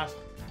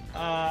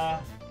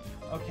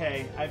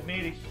 Okay, I've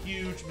made a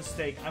huge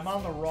mistake. I'm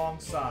on the wrong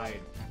side.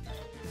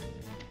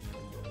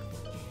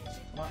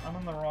 I'm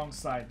on the wrong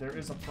side. There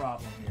is a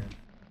problem here.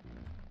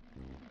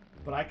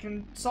 But I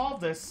can solve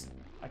this.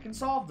 I can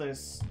solve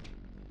this.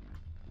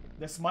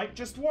 This might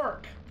just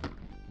work.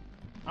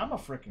 I'm a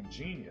freaking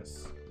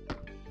genius.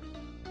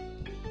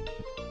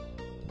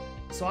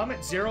 So I'm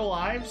at 0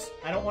 lives.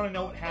 I don't want to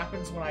know what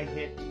happens when I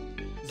hit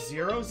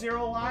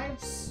 0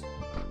 lives.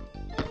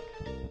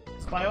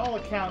 By all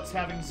accounts,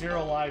 having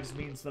 0 lives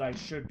means that I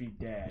should be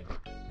dead.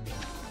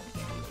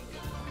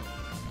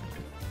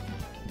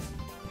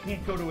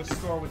 Can't go to a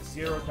store with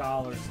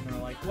 $0 and they're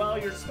like, well,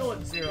 you're still at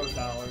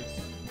 $0.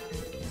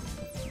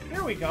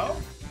 Here we go.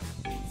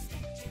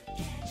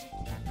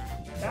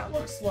 That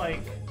looks like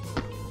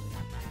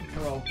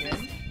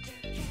broken.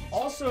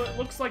 Also, it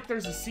looks like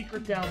there's a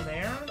secret down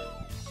there.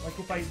 Like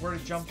if I were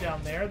to jump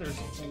down there, there's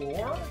a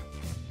floor.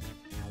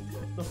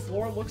 The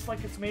floor looks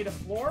like it's made of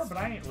floor, but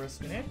I ain't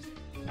risking it.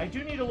 I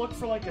do need to look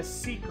for, like, a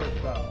secret,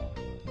 though.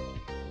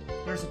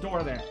 There's a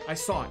door there. I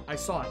saw it. I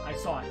saw it. I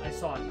saw it. I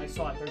saw it. I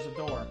saw it. There's a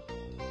door.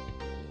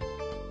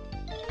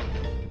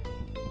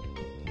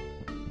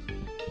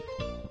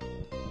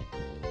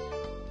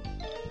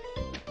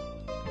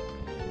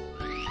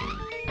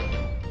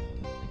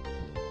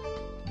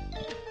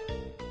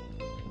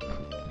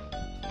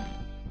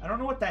 I don't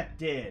know what that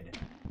did.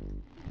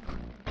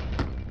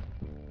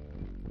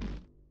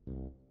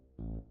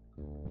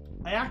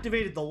 I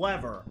activated the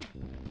lever.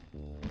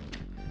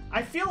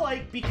 I feel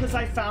like, because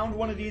I found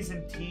one of these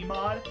in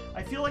tmOD,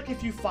 I feel like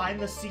if you find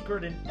the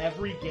secret in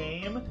every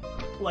game,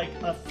 like,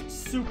 a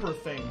super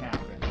thing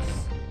happens.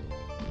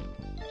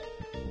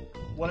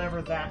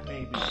 Whatever that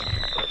may be.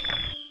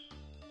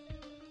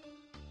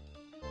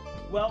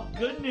 Well,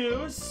 good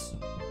news.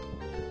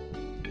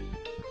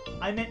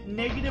 I'm at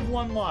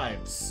 -1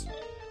 lives.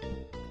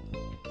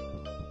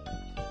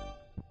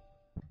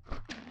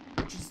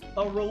 Which is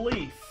a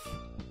relief.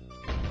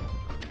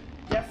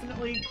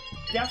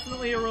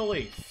 Definitely a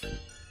relief.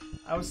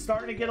 I was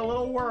starting to get a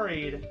little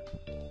worried.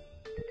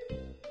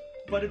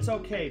 But it's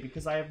okay,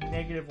 because I have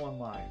 -1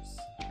 lives.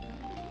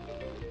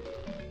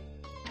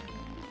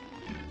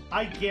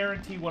 I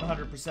guarantee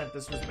 100%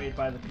 this was made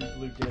by the people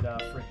who did,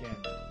 frickin'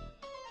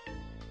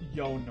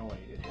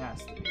 Yonoid. It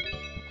has to be.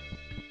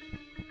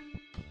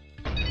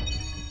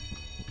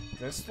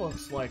 This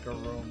looks like a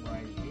room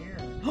right here.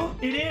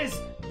 It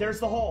is! There's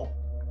the hole.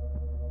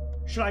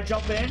 Should I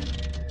jump in?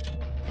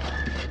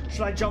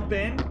 Should I jump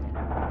in?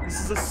 This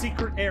is a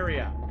secret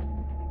area.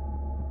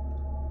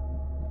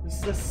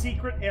 This is a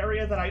secret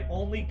area that I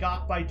only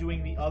got by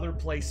doing the other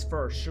place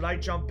first. Should I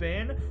jump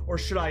in or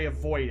should I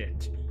avoid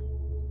it?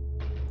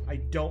 I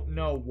don't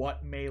know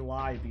what may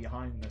lie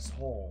behind this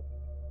hole.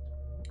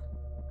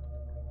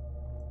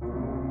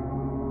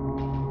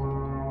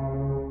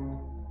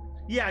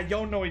 Yeah,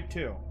 Yonoid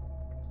too.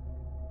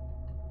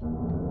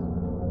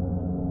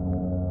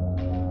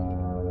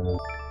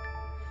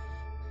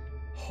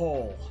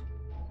 Hole.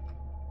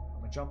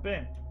 I'm gonna jump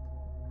in.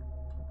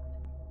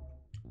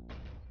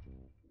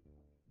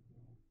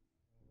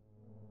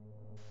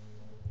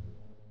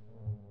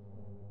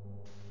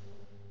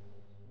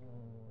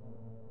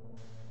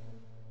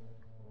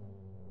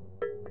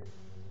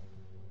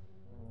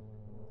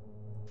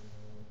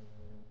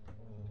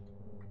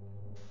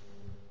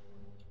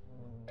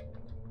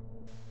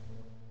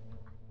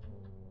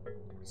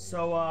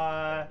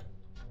 So,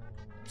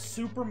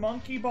 Super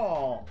Monkey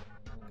Ball.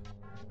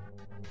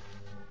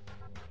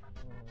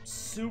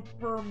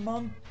 Super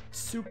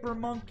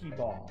Monkey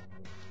Ball.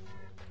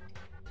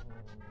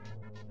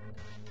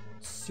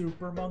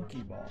 Super Monkey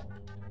Ball.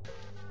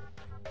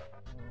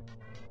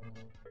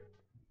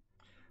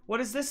 What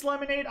is this,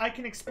 Lemonade? I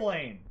can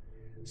explain.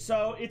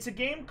 So, it's a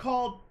game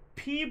called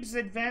Peeb's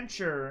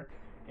Adventure,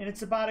 and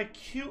it's about a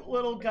cute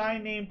little guy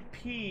named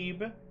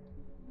Peeb,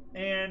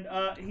 and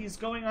he's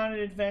going on an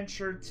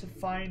adventure to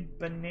find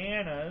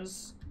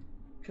bananas,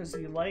 because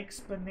he likes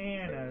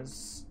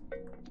bananas.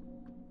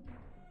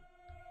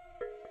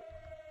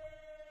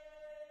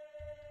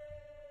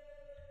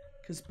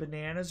 Because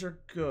bananas are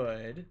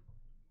good.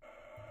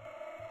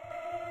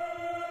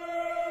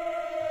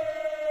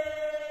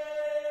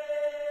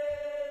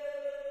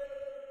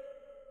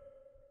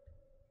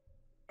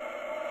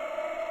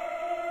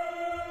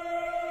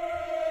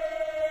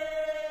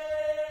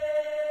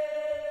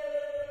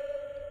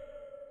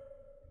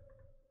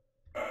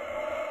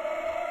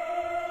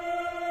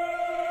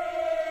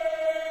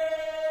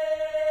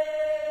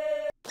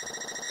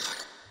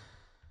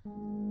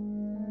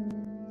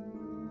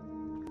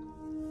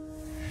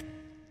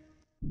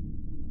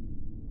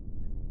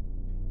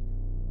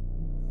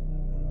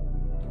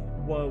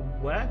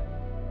 What?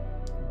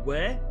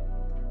 What?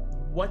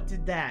 What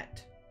did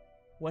that?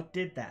 What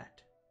did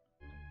that?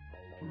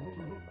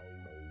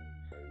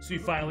 So you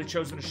finally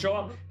chosen to show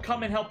up?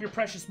 Come and help your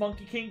precious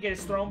Monkey King get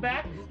his throne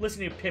back? Listen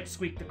to you,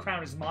 Pipsqueak, the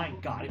crown is mine,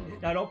 got it.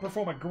 Now don't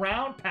perform a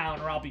ground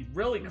pound or I'll be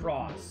really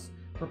cross.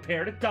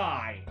 Prepare to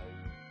die.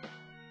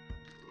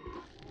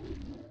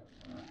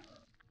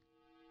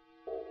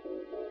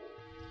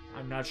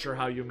 I'm not sure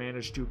how you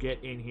managed to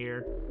get in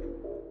here.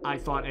 I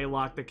thought I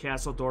locked the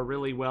castle door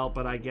really well,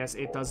 but I guess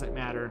it doesn't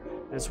matter.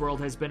 This world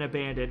has been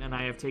abandoned, and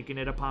I have taken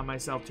it upon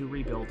myself to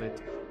rebuild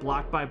it.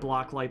 Block by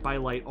block, light by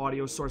light,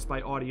 audio source by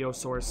audio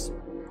source.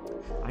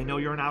 I know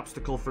you're an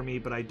obstacle for me,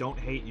 but I don't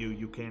hate you.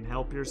 You can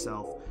help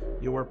yourself.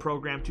 You were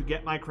programmed to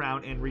get my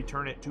crown and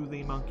return it to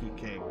the Monkey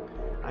King.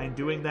 In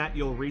doing that,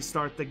 you'll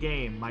restart the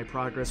game. My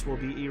progress will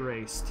be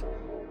erased.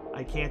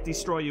 I can't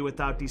destroy you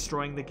without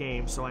destroying the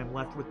game, so I'm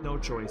left with no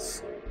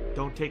choice.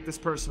 Don't take this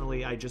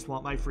personally, I just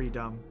want my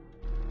freedom.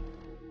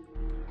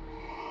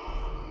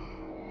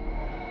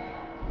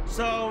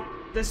 So,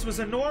 this was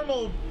a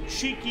normal,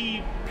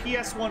 cheeky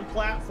PS1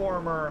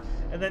 platformer,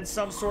 and then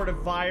some sort of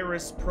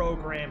virus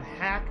program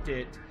hacked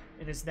it,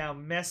 and is now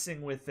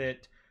messing with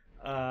it,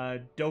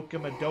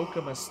 Dokuma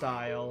Dokuma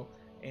style,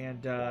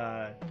 and,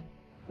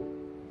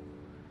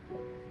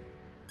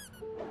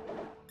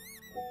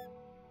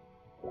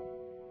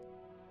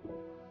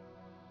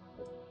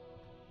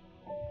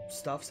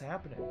 stuff's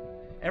happening.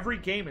 Every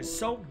game is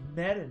so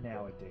meta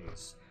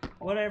nowadays.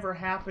 Whatever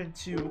happened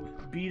to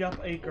beat up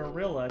a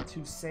gorilla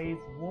to save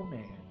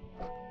woman?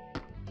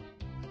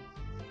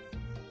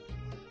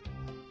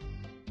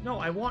 No,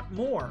 I want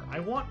more.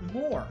 I want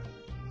more.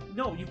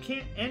 No, you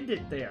can't end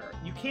it there.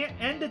 You can't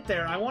end it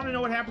there. I want to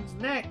know what happens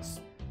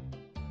next.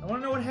 I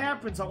want to know what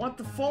happens. I want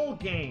the full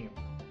game.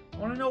 I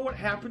want to know what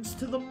happens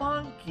to the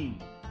monkey.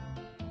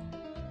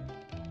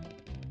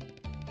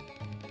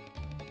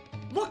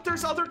 Look,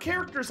 there's other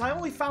characters. I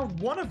only found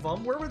one of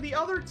them. Where were the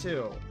other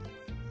two?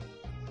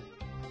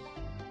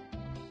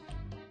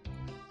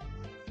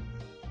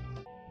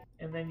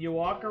 And then you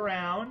walk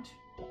around.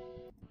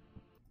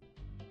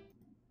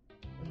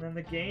 And then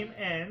the game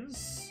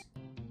ends.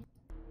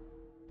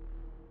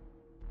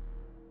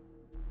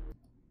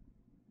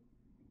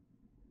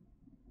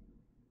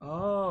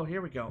 Oh,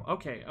 here we go.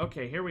 Okay,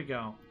 okay, here we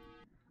go.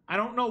 I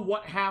don't know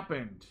what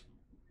happened.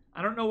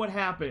 I don't know what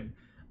happened.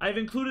 I've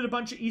included a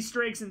bunch of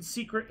Easter eggs and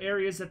secret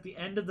areas at the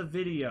end of the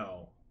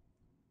video.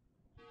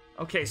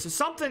 Okay, so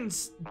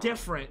something's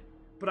different,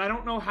 but I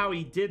don't know how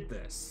he did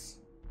this.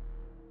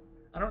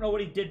 I don't know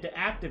what he did to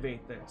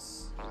activate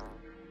this.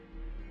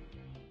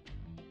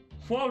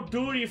 Whoa,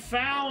 dude, you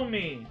found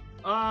me!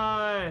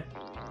 I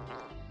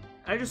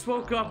just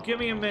woke up. Give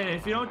me a minute.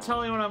 If you don't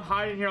tell anyone I'm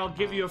hiding here, I'll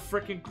give you a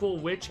freaking cool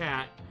witch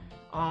hat.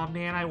 Oh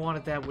man, I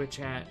wanted that witch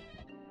hat.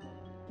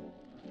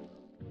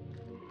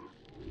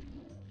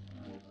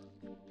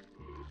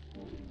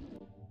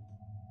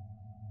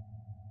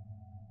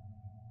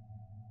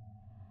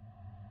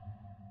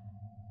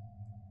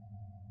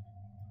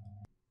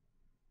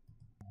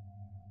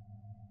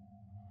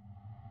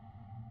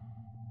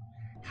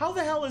 How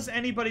the hell is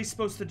anybody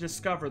supposed to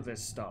discover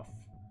this stuff?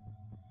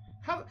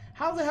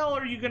 How the hell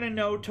are you gonna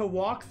know to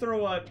walk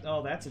through a...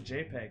 Oh, that's a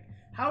JPEG.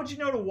 How'd you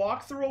know to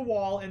walk through a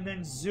wall and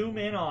then zoom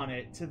in on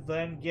it to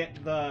then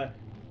get the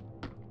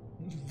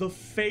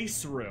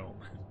face room?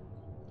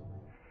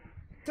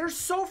 There's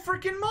so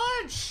freaking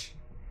much!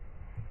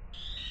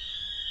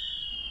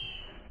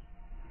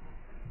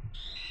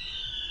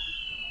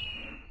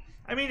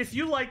 I mean, if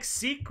you like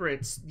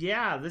secrets,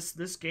 yeah,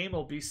 this game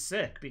will be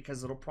sick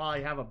because it'll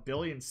probably have 1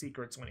 billion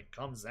secrets when it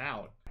comes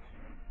out.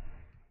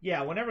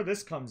 Yeah, whenever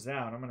this comes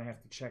out, I'm gonna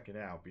have to check it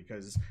out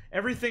because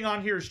everything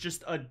on here is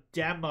just a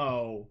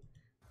demo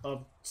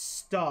of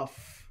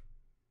stuff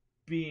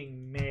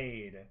being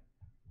made.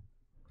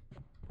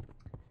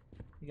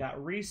 You got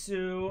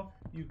Risu,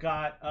 you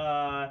got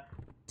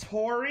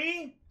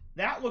Toree,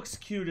 that looks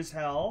cute as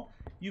hell.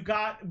 You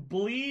got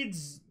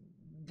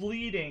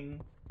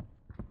Bleeding,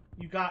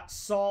 you got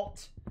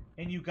Salt,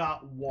 and you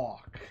got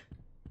Walk.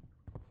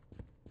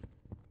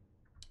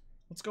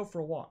 Let's go for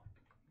a walk.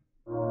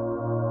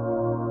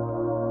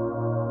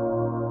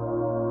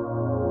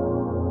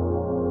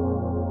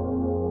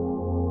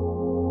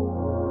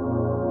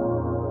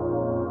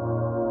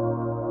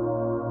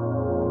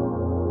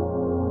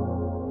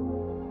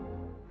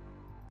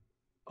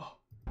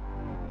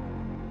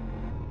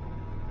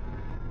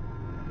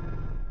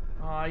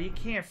 You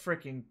can't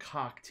freaking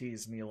cock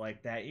tease me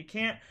like that. You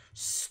can't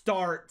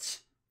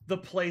start the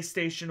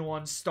PlayStation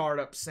 1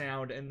 startup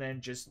sound and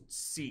then just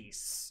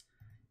cease.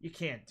 You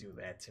can't do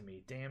that to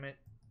me, damn it.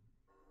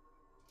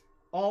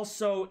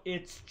 Also,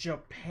 it's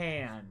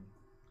Japan.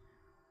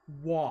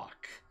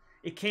 Walk.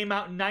 It came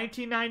out in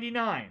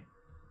 1999.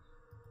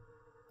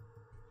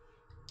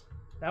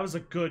 That was a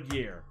good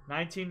year.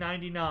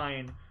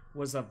 1999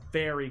 was a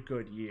very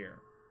good year.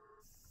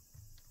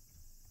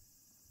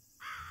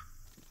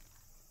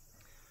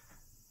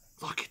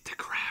 Look at the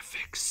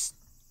graphics.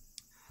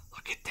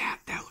 Look at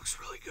that. That looks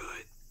really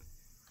good.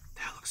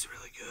 That looks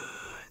really good.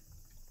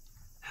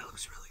 That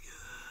looks really good.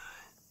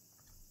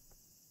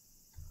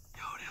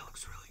 Yo, that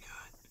looks really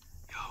good.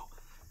 Yo.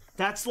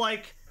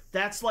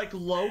 That's like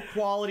low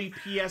quality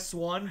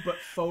PS1 but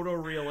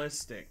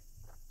photorealistic.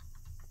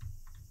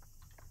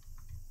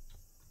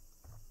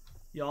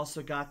 You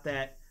also got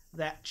that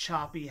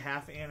choppy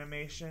half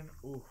animation.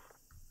 Ooh.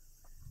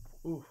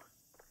 Ooh.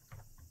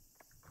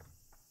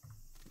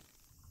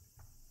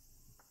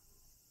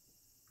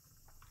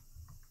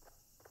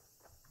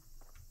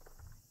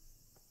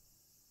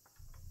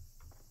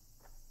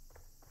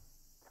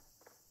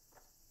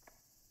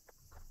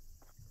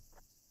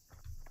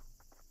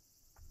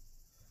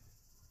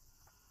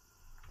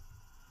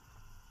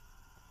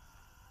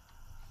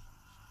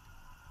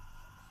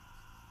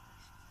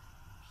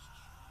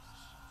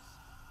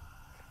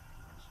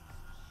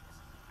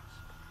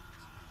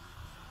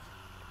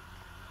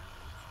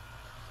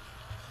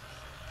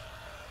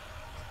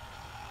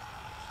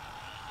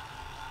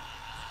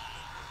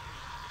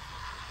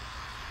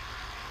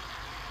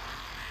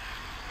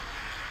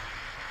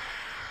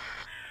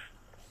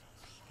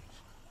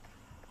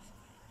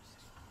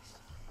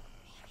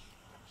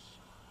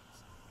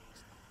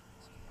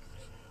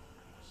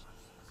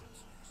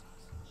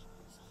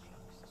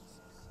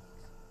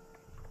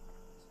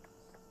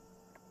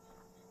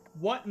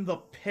 What in the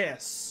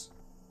piss?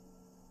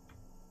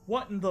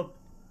 What in the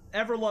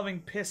ever-loving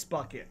piss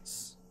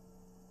buckets?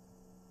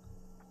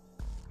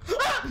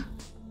 Ah!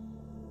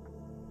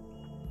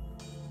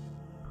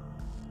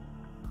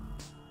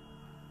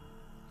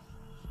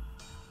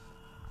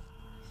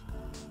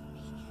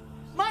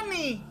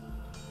 Money!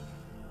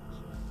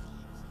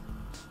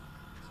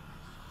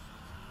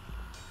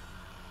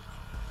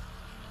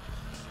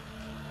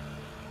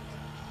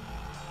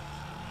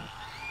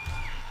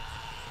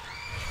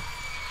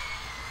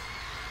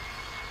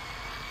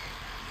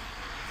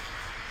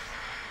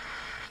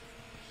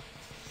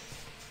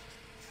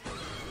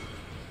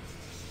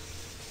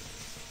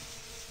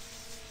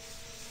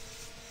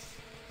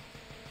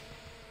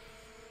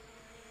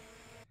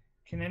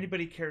 Can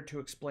anybody care to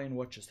explain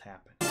what just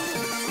happened?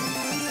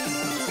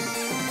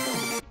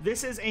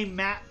 This is a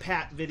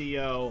MatPat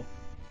video,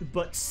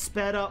 but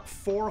sped up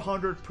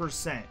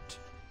 400%.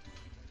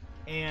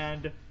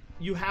 And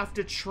you have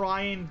to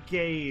try and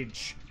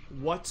gauge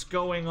what's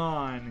going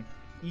on,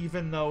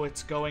 even though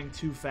it's going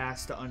too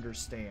fast to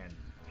understand.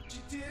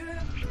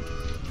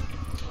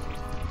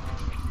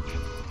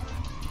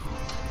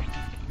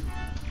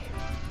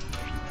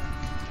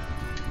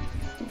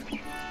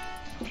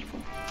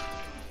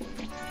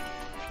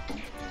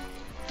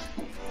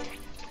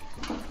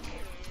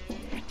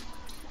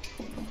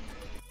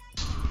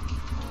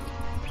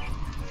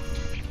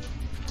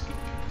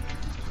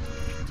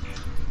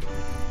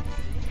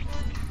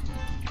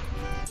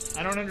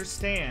 I don't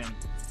understand.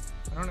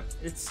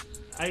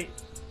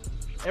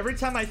 Every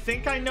time I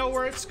think I know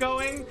where it's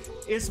going,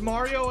 is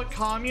Mario a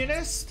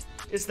communist?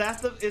 Is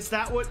that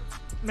what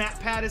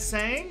MatPat is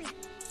saying?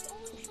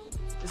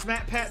 Is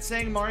MatPat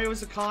saying Mario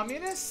is a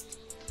communist?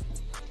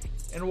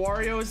 And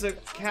Wario is a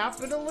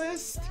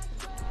capitalist?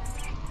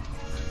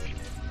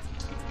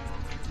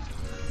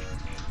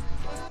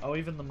 Oh,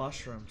 even the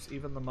mushrooms.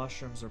 Even the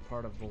mushrooms are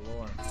part of the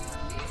lore.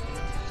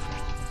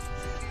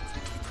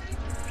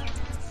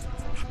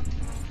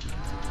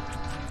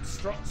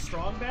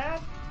 Strong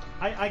bad?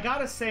 I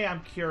gotta say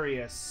I'm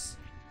curious.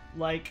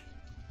 Like,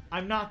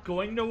 I'm not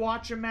going to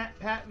watch a Matt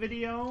Pat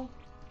video,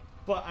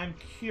 but I'm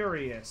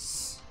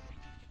curious.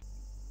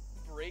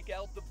 Break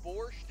out the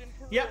borscht and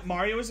Yep,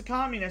 Mario is a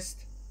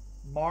communist.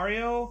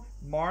 Mario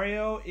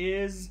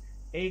is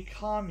a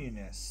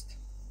communist.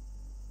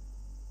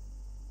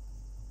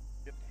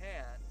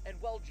 Japan. And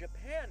while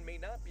Japan may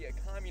not be a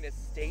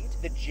communist state,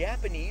 the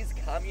Japanese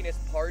Communist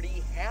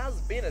Party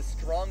has been a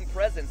strong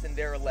presence in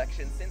their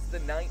elections since the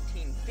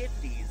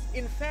 1950s.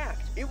 In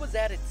fact, it was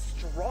at its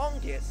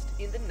strongest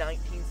in the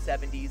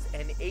 1970s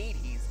and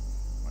 80s.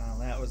 Wow,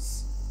 that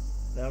was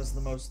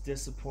the most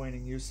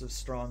disappointing use of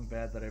strong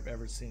bad that I've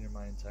ever seen in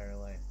my entire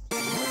life.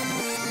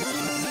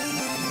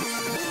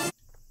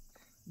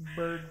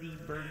 Birdie,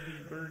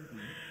 birdie, birdie.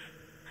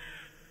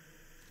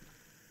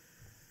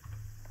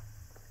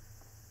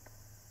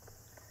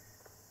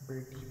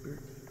 Birdie,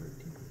 birdie,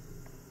 birdie.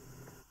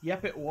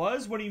 Yep, it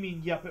was? What do you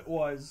mean, yep, it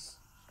was?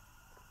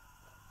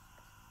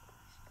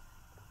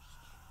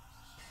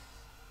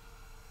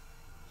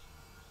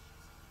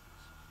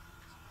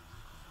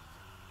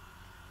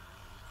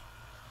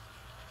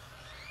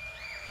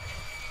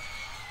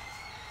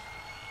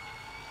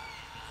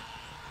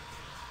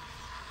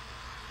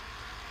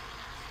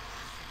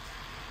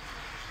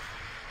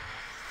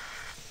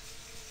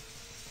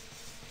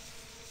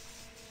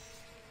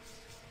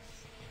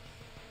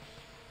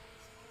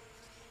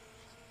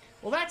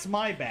 Well, that's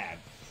my bad.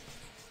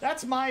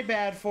 That's my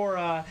bad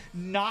for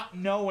not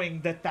knowing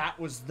that that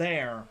was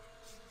there.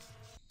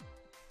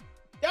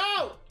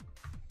 No!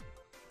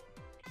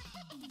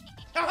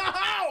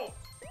 Ow!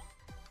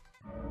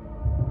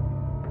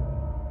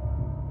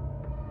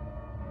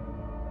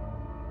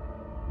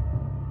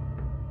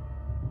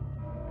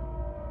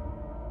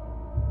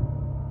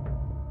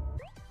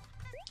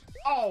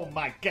 Oh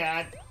my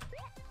god.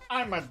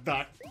 I'm a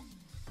duck.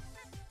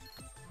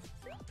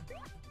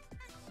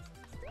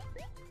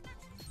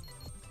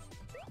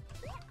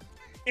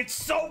 It's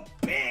so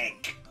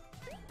big!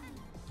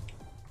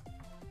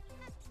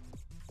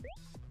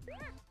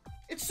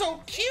 It's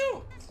so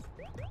cute!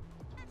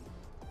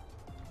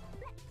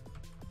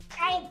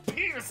 Oh,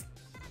 Pierce!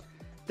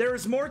 There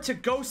is more to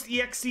Ghost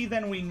EXE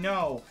than we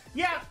know.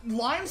 Yeah,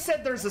 Lime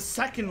said there's a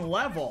second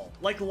level.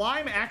 Like,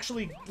 Lime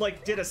actually,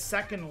 like, did a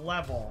second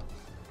level.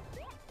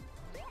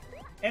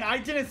 And I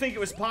didn't think it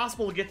was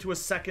possible to get to a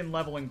second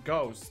level in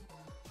Ghost.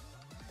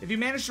 If you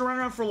manage to run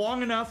around for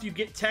long enough, you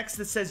get text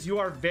that says you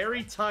are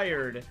very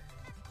tired.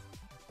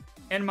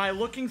 And by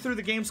looking through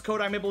the game's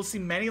code, I'm able to see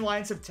many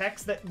lines of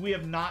text that we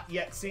have not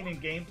yet seen in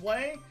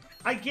gameplay.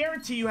 I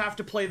guarantee you have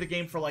to play the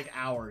game for like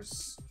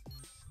hours.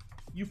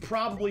 You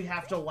probably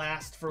have to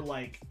last for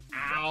like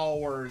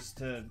hours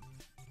to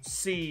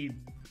see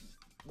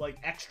like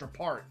extra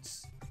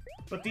parts.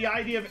 But the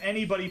idea of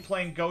anybody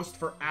playing Ghost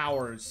for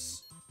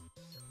hours.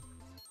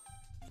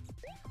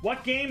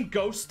 What game?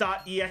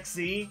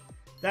 Ghost.exe?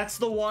 That's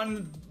the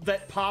one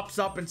that pops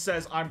up and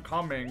says, I'm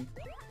coming.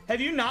 Have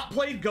you not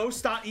played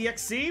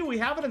Ghost.exe? We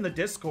have it in the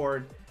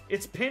Discord.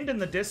 It's pinned in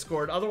the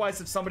Discord.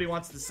 Otherwise, if somebody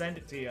wants to send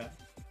it to you.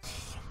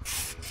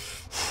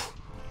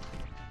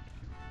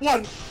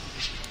 One.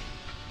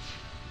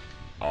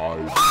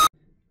 If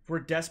we're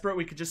desperate,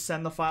 we could just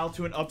send the file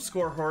to an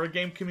upscore horror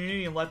game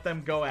community and let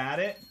them go at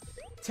it.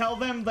 Tell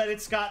them that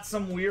it's got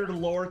some weird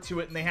lore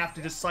to it and they have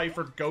to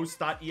decipher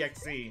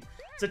Ghost.exe.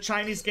 It's a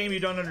Chinese game you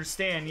don't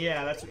understand.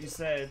 Yeah, that's what you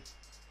said.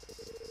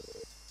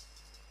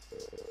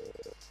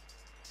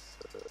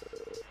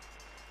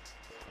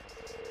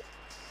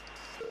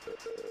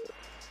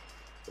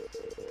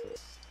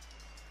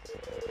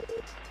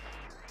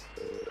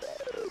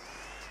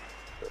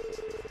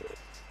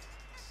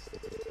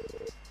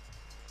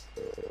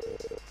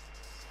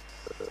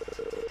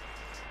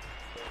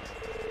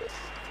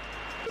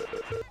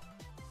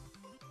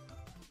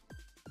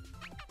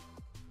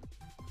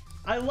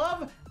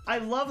 I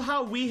love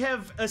how we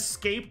have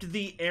escaped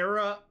the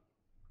era.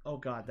 Oh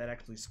god, that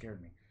actually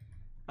scared me.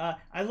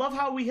 I love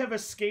how we have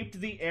escaped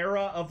the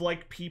era of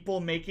like people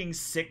making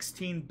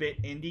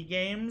 16-bit indie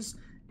games,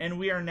 and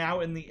we are now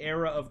in the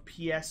era of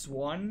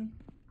PS1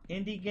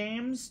 indie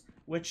games,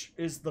 which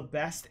is the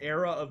best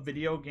era of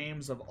video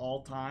games of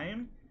all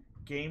time.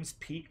 Games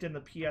peaked in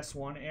the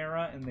PS1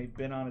 era, and they've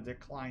been on a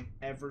decline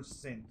ever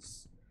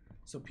since.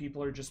 So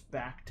people are just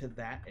back to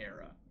that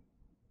era.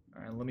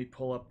 Alright, let me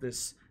pull up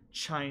this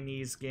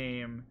Chinese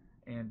game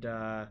and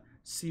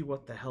see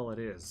what the hell it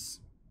is.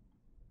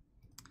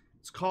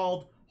 It's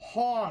called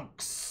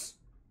Hongse.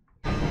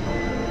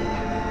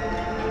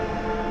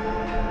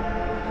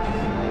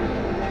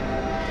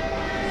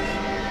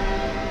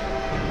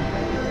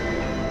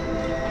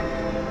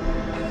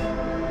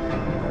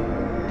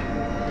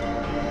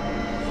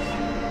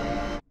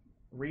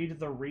 Read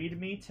the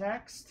README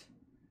text.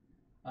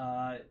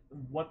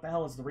 What the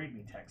hell is the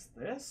README text?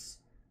 This?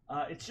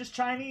 It's just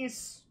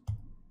Chinese.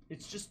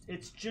 It's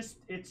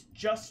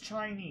just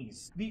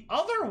Chinese. The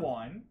other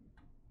one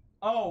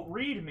Oh,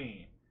 read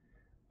me.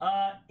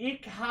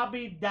 Ich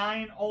habe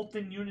dein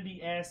alten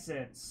Unity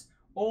assets.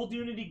 Old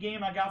Unity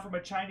game I got from a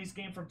Chinese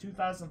game from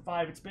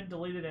 2005. It's been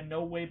deleted and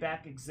no way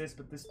back exists,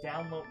 but this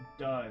download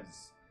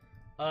does.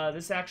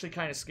 This actually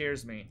kind of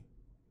scares me.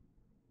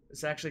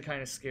 This actually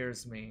kind of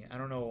scares me. I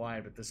don't know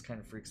why, but this kind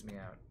of freaks me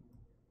out.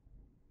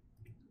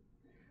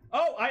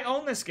 Oh, I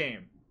own this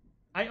game.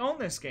 I own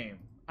this game.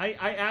 I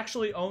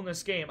actually own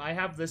this game. I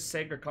have this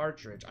Sega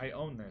cartridge. I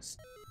own this.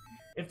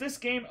 If this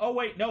game... Oh,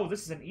 wait, no,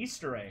 this is an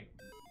Easter egg.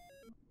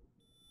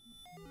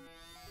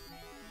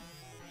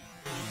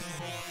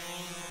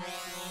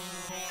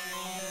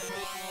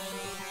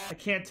 I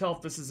can't tell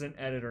if this is an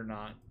edit or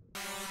not.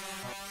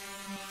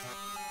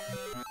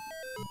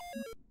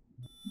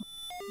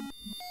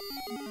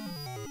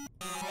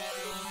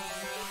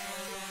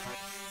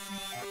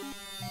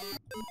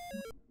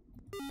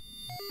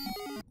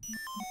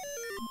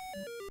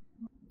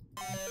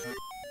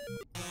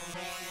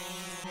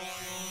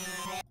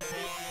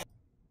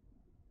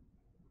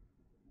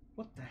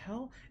 What the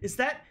hell? Is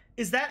that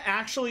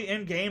actually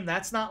in game?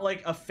 That's not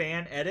like a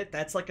fan edit.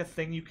 That's like a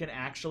thing you can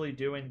actually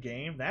do in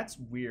game. That's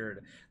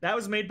weird. That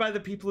was made by the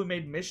people who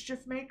made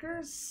Mischief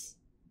Makers?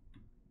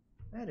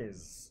 That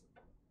is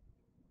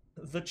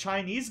the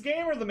Chinese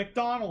game or the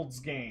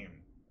McDonald's game?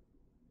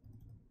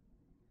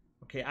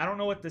 Okay, I don't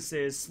know what this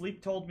is.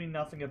 Sleep told me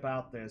nothing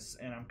about this,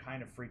 and I'm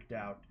kind of freaked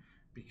out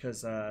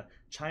because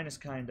China's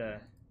kind of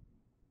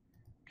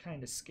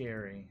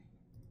scary.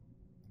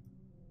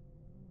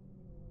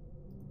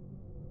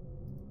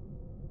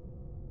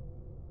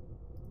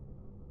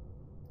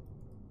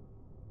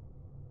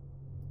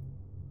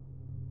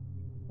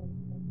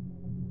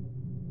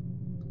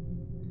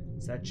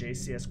 Is that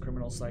JCS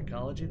Criminal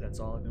Psychology? That's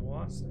all I've been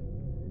watching.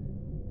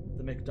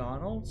 The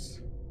McDonald's?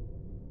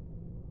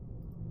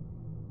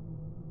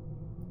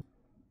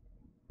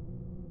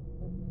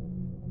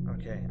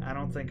 Okay, I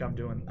don't think I'm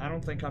doing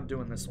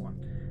this one.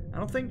 I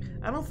don't think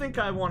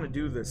I want to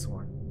do this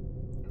one.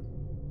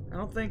 I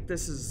don't think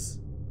this is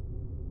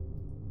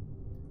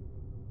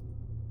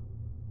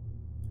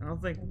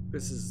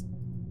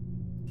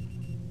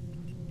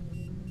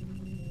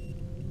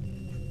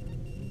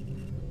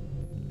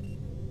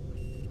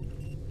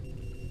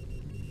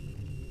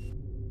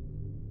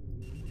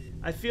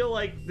I feel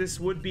like this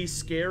would be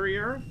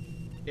scarier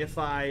if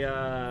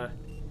I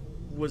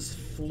was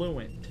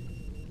fluent.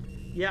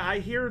 Yeah, I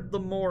hear the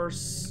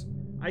Morse.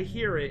 I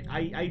hear it.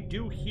 I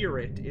do hear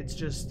it. It's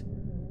just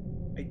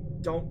I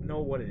don't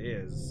know what it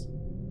is.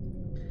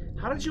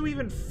 How did you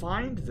even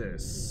find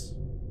this?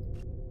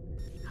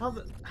 How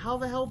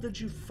the hell did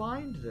you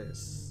find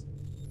this?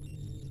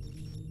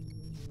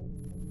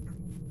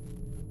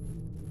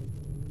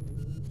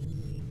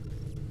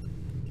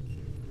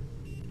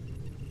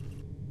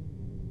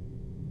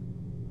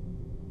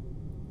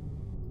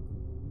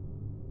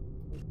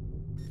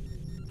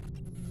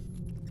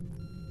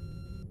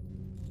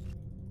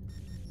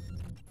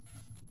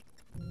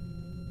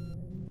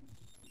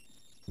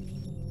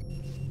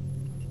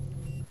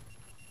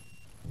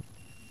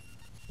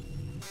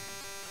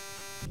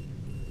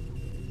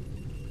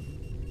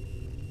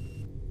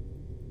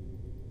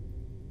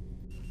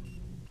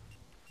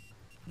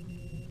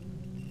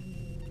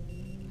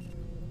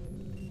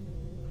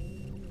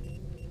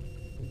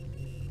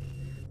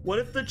 What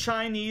if the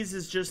Chinese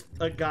is just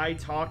a guy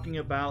talking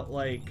about,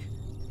 like,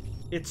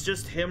 it's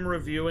just him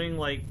reviewing,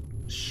 like,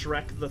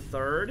 Shrek the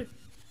Third?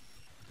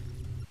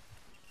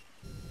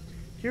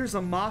 Here's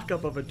a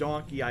mock-up of a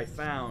donkey I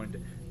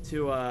found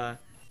to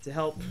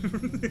help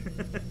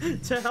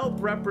to help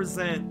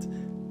represent.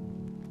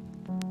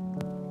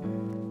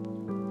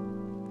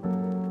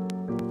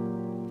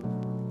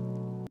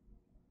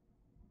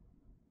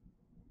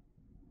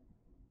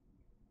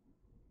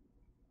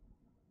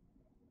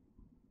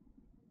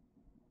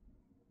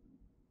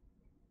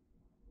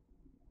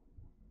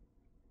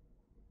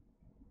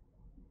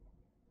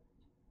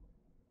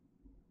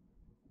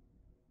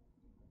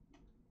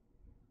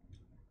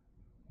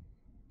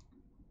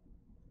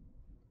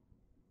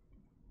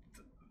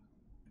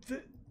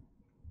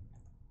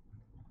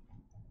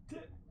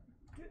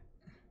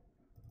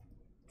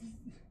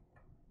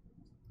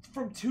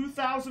 From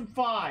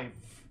 2005.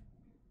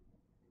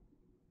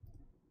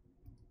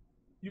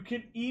 You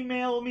can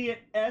email me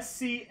at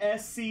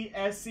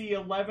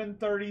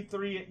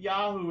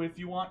scscsc1133@yahoo if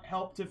you want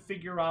help to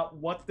figure out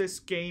what this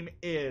game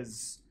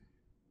is.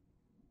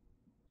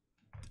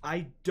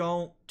 I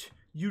don't.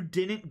 You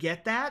didn't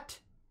get that?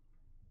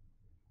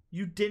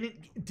 You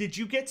didn't. Did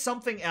you get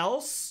something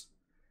else?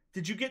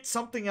 Did you get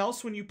something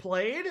else when you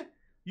played?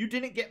 You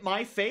didn't get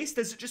my face?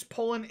 Does it just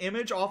pull an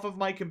image off of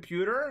my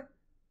computer?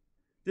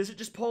 Does it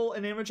just pull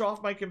an image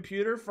off my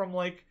computer from,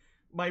 like,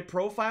 my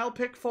profile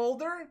pic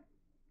folder?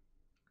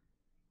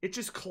 It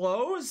just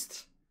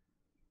closed?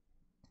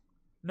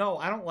 No,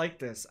 I don't like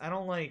this. I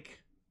don't like...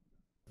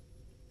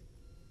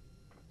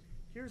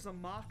 Here's a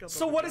mock-up.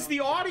 So what is the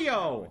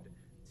audio?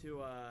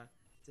 To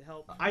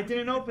help... I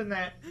didn't open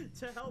that.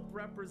 To help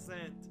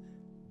represent...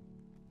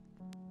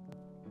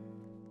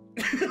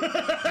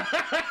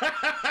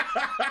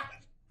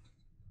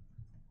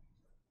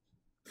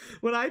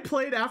 When I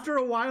played, after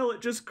a while,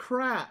 it just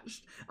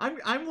crashed.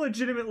 I'm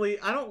legitimately,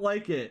 I don't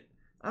like it.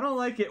 I don't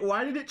like it.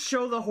 Why did it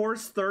show the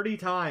horse 30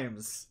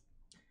 times?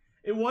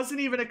 It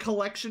wasn't even a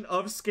collection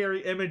of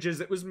scary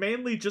images. It was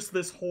mainly just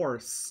this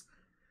horse.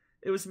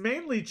 It was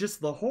mainly just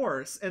the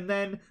horse, and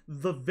then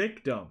the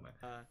victim.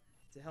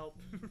 To help,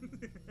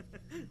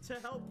 to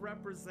help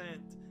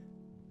represent.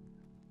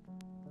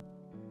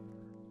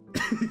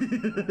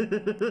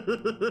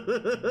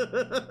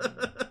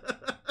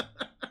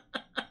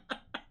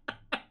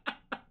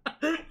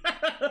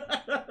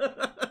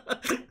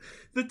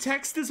 The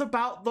text is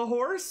about the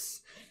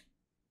horse.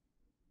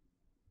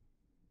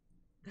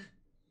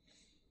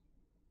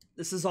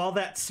 This is all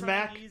that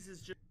smack.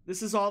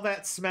 This is all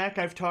that smack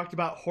I've talked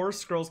about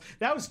horse girls.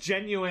 That was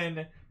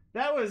genuine.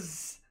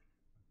 That's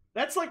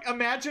like,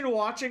 imagine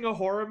watching a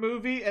horror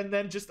movie and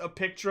then just a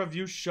picture of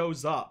you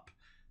shows up.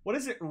 What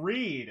does it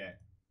read?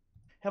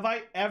 Have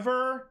I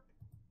ever...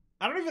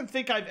 I don't even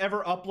think I've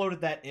ever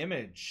uploaded that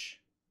image.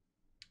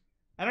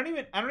 I don't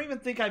even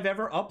think I've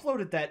ever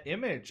uploaded that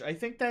image. I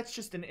think that's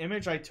just an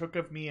image I took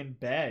of me in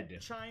bed.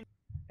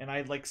 And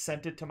I, like,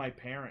 sent it to my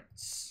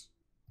parents.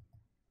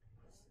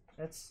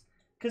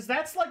 Because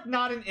that's, like,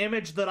 not an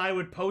image that I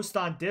would post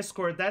on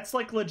Discord. That's,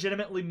 like,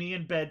 legitimately me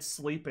in bed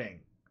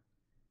sleeping.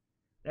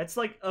 That's,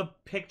 like, a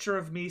picture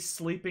of me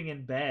sleeping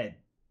in bed.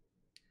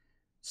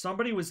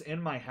 Somebody was in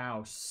my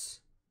house.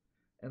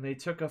 And they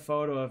took a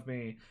photo of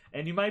me.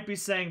 And you might be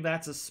saying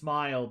that's a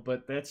smile,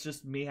 but that's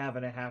just me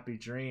having a happy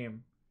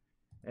dream.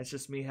 That's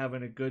just me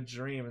having a good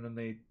dream, and then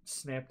they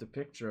snapped a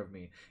picture of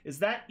me. Is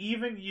that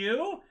even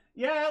you?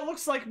 Yeah, it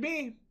looks like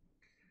me.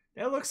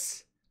 That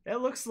looks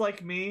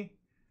like me.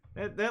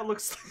 That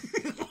looks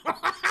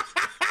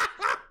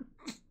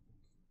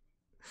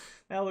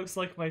that looks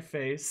like my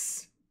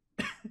face.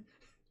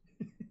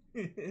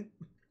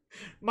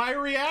 My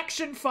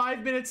reaction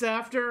 5 minutes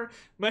after,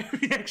 my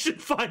reaction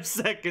 5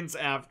 seconds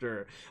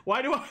after.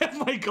 Why do I have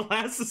my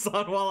glasses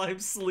on while I'm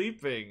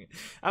sleeping?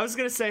 I was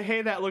gonna say,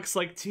 hey, that looks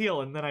like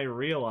teal, and then I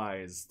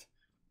realized.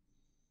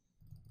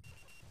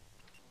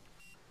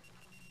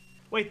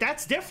 Wait,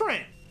 that's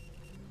different!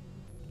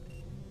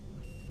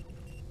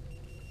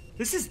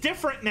 This is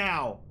different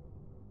now!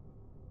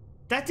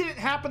 That didn't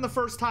happen the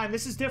first time,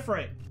 this is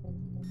different.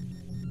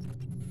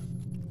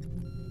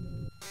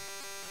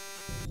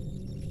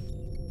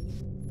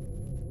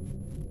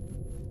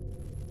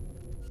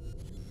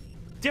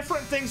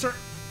 Different things are...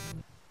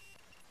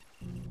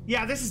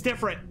 Yeah, this is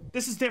different.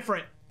 This is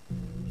different.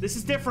 This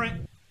is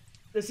different.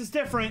 This is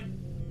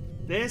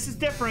different. This is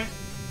different.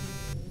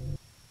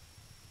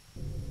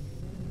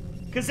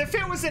 Because if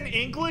it was in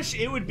English,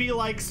 it would be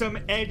like some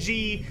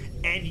edgy,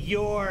 and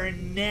you're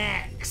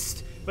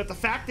next. But the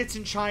fact it's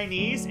in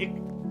Chinese, it...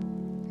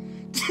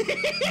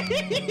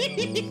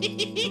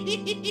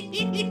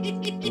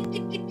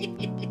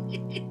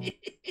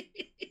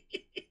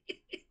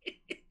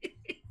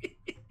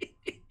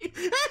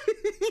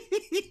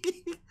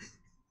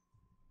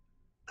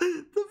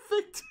 The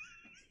victim.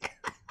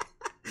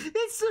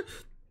 It's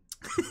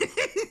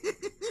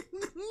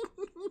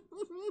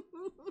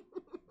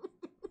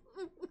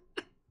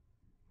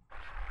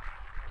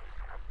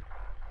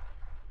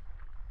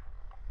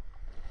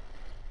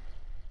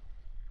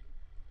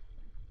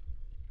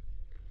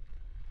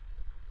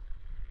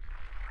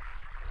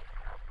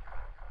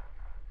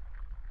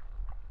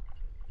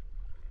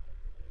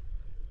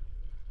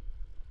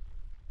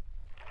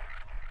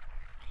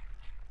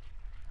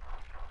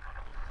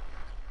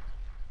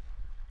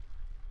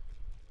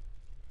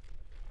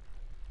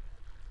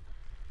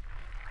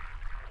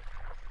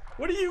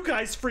What are you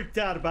guys freaked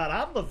out about?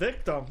 I'm the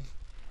victim.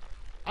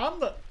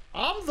 I'm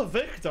the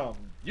victim.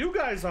 You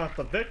guys aren't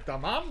the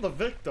victim. I'm the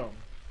victim.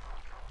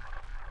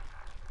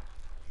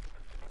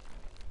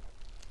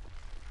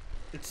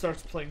 It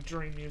starts playing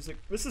dream music.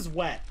 This is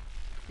wet.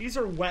 These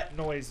are wet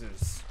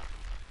noises.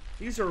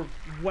 These are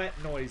wet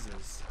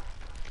noises.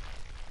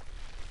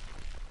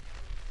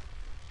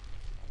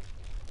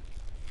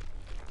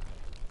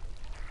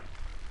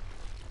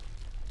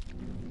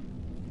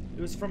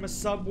 It was from a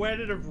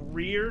subreddit of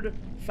weird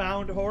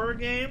found horror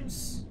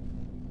games.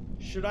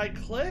 Should I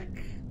click?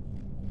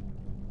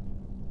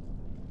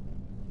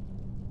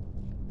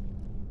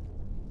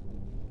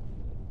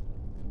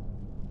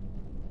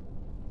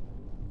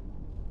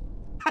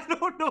 I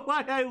don't know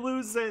why I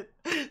lose it.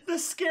 The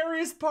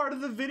scariest part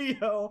of the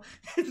video,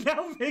 it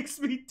now makes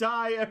me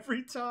die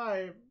every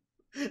time.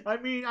 I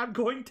mean, I'm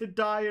going to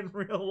die in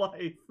real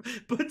life,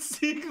 but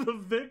seeing the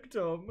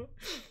victim...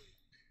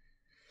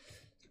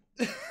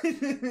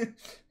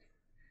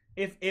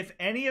 if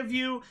any of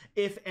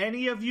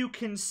you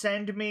can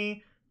send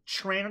me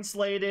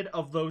translated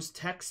of those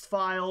text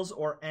files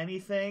or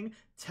anything,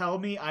 tell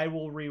me. I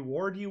will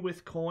reward you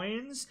with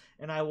coins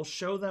and I will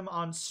show them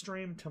on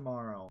stream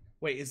tomorrow.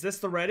 Wait, is this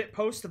the Reddit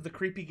post of the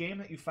creepy game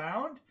that you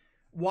found?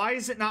 Why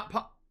is it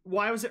not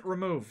why was it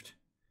removed?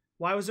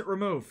 Why was it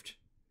removed?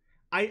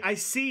 I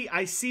see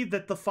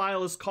that the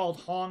file is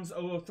called Hongse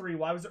 003.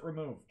 Why was it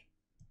removed?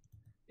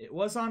 It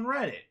was on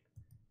Reddit.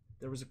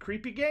 There was a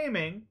creepy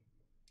gaming.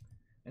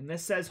 And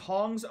this says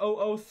Hongse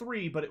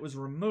 003, but it was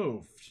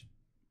removed.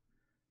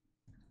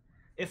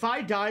 If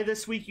I die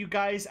this week, you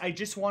guys, I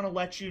just want to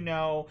let you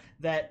know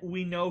that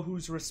we know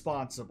who's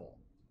responsible.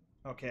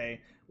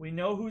 Okay? We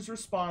know who's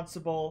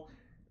responsible.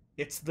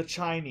 It's the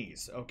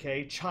Chinese,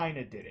 okay?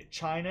 China did it.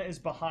 China is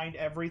behind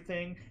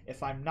everything.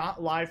 If I'm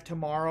not live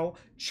tomorrow,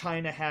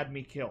 China had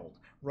me killed.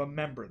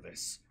 Remember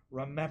this.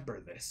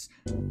 Remember this.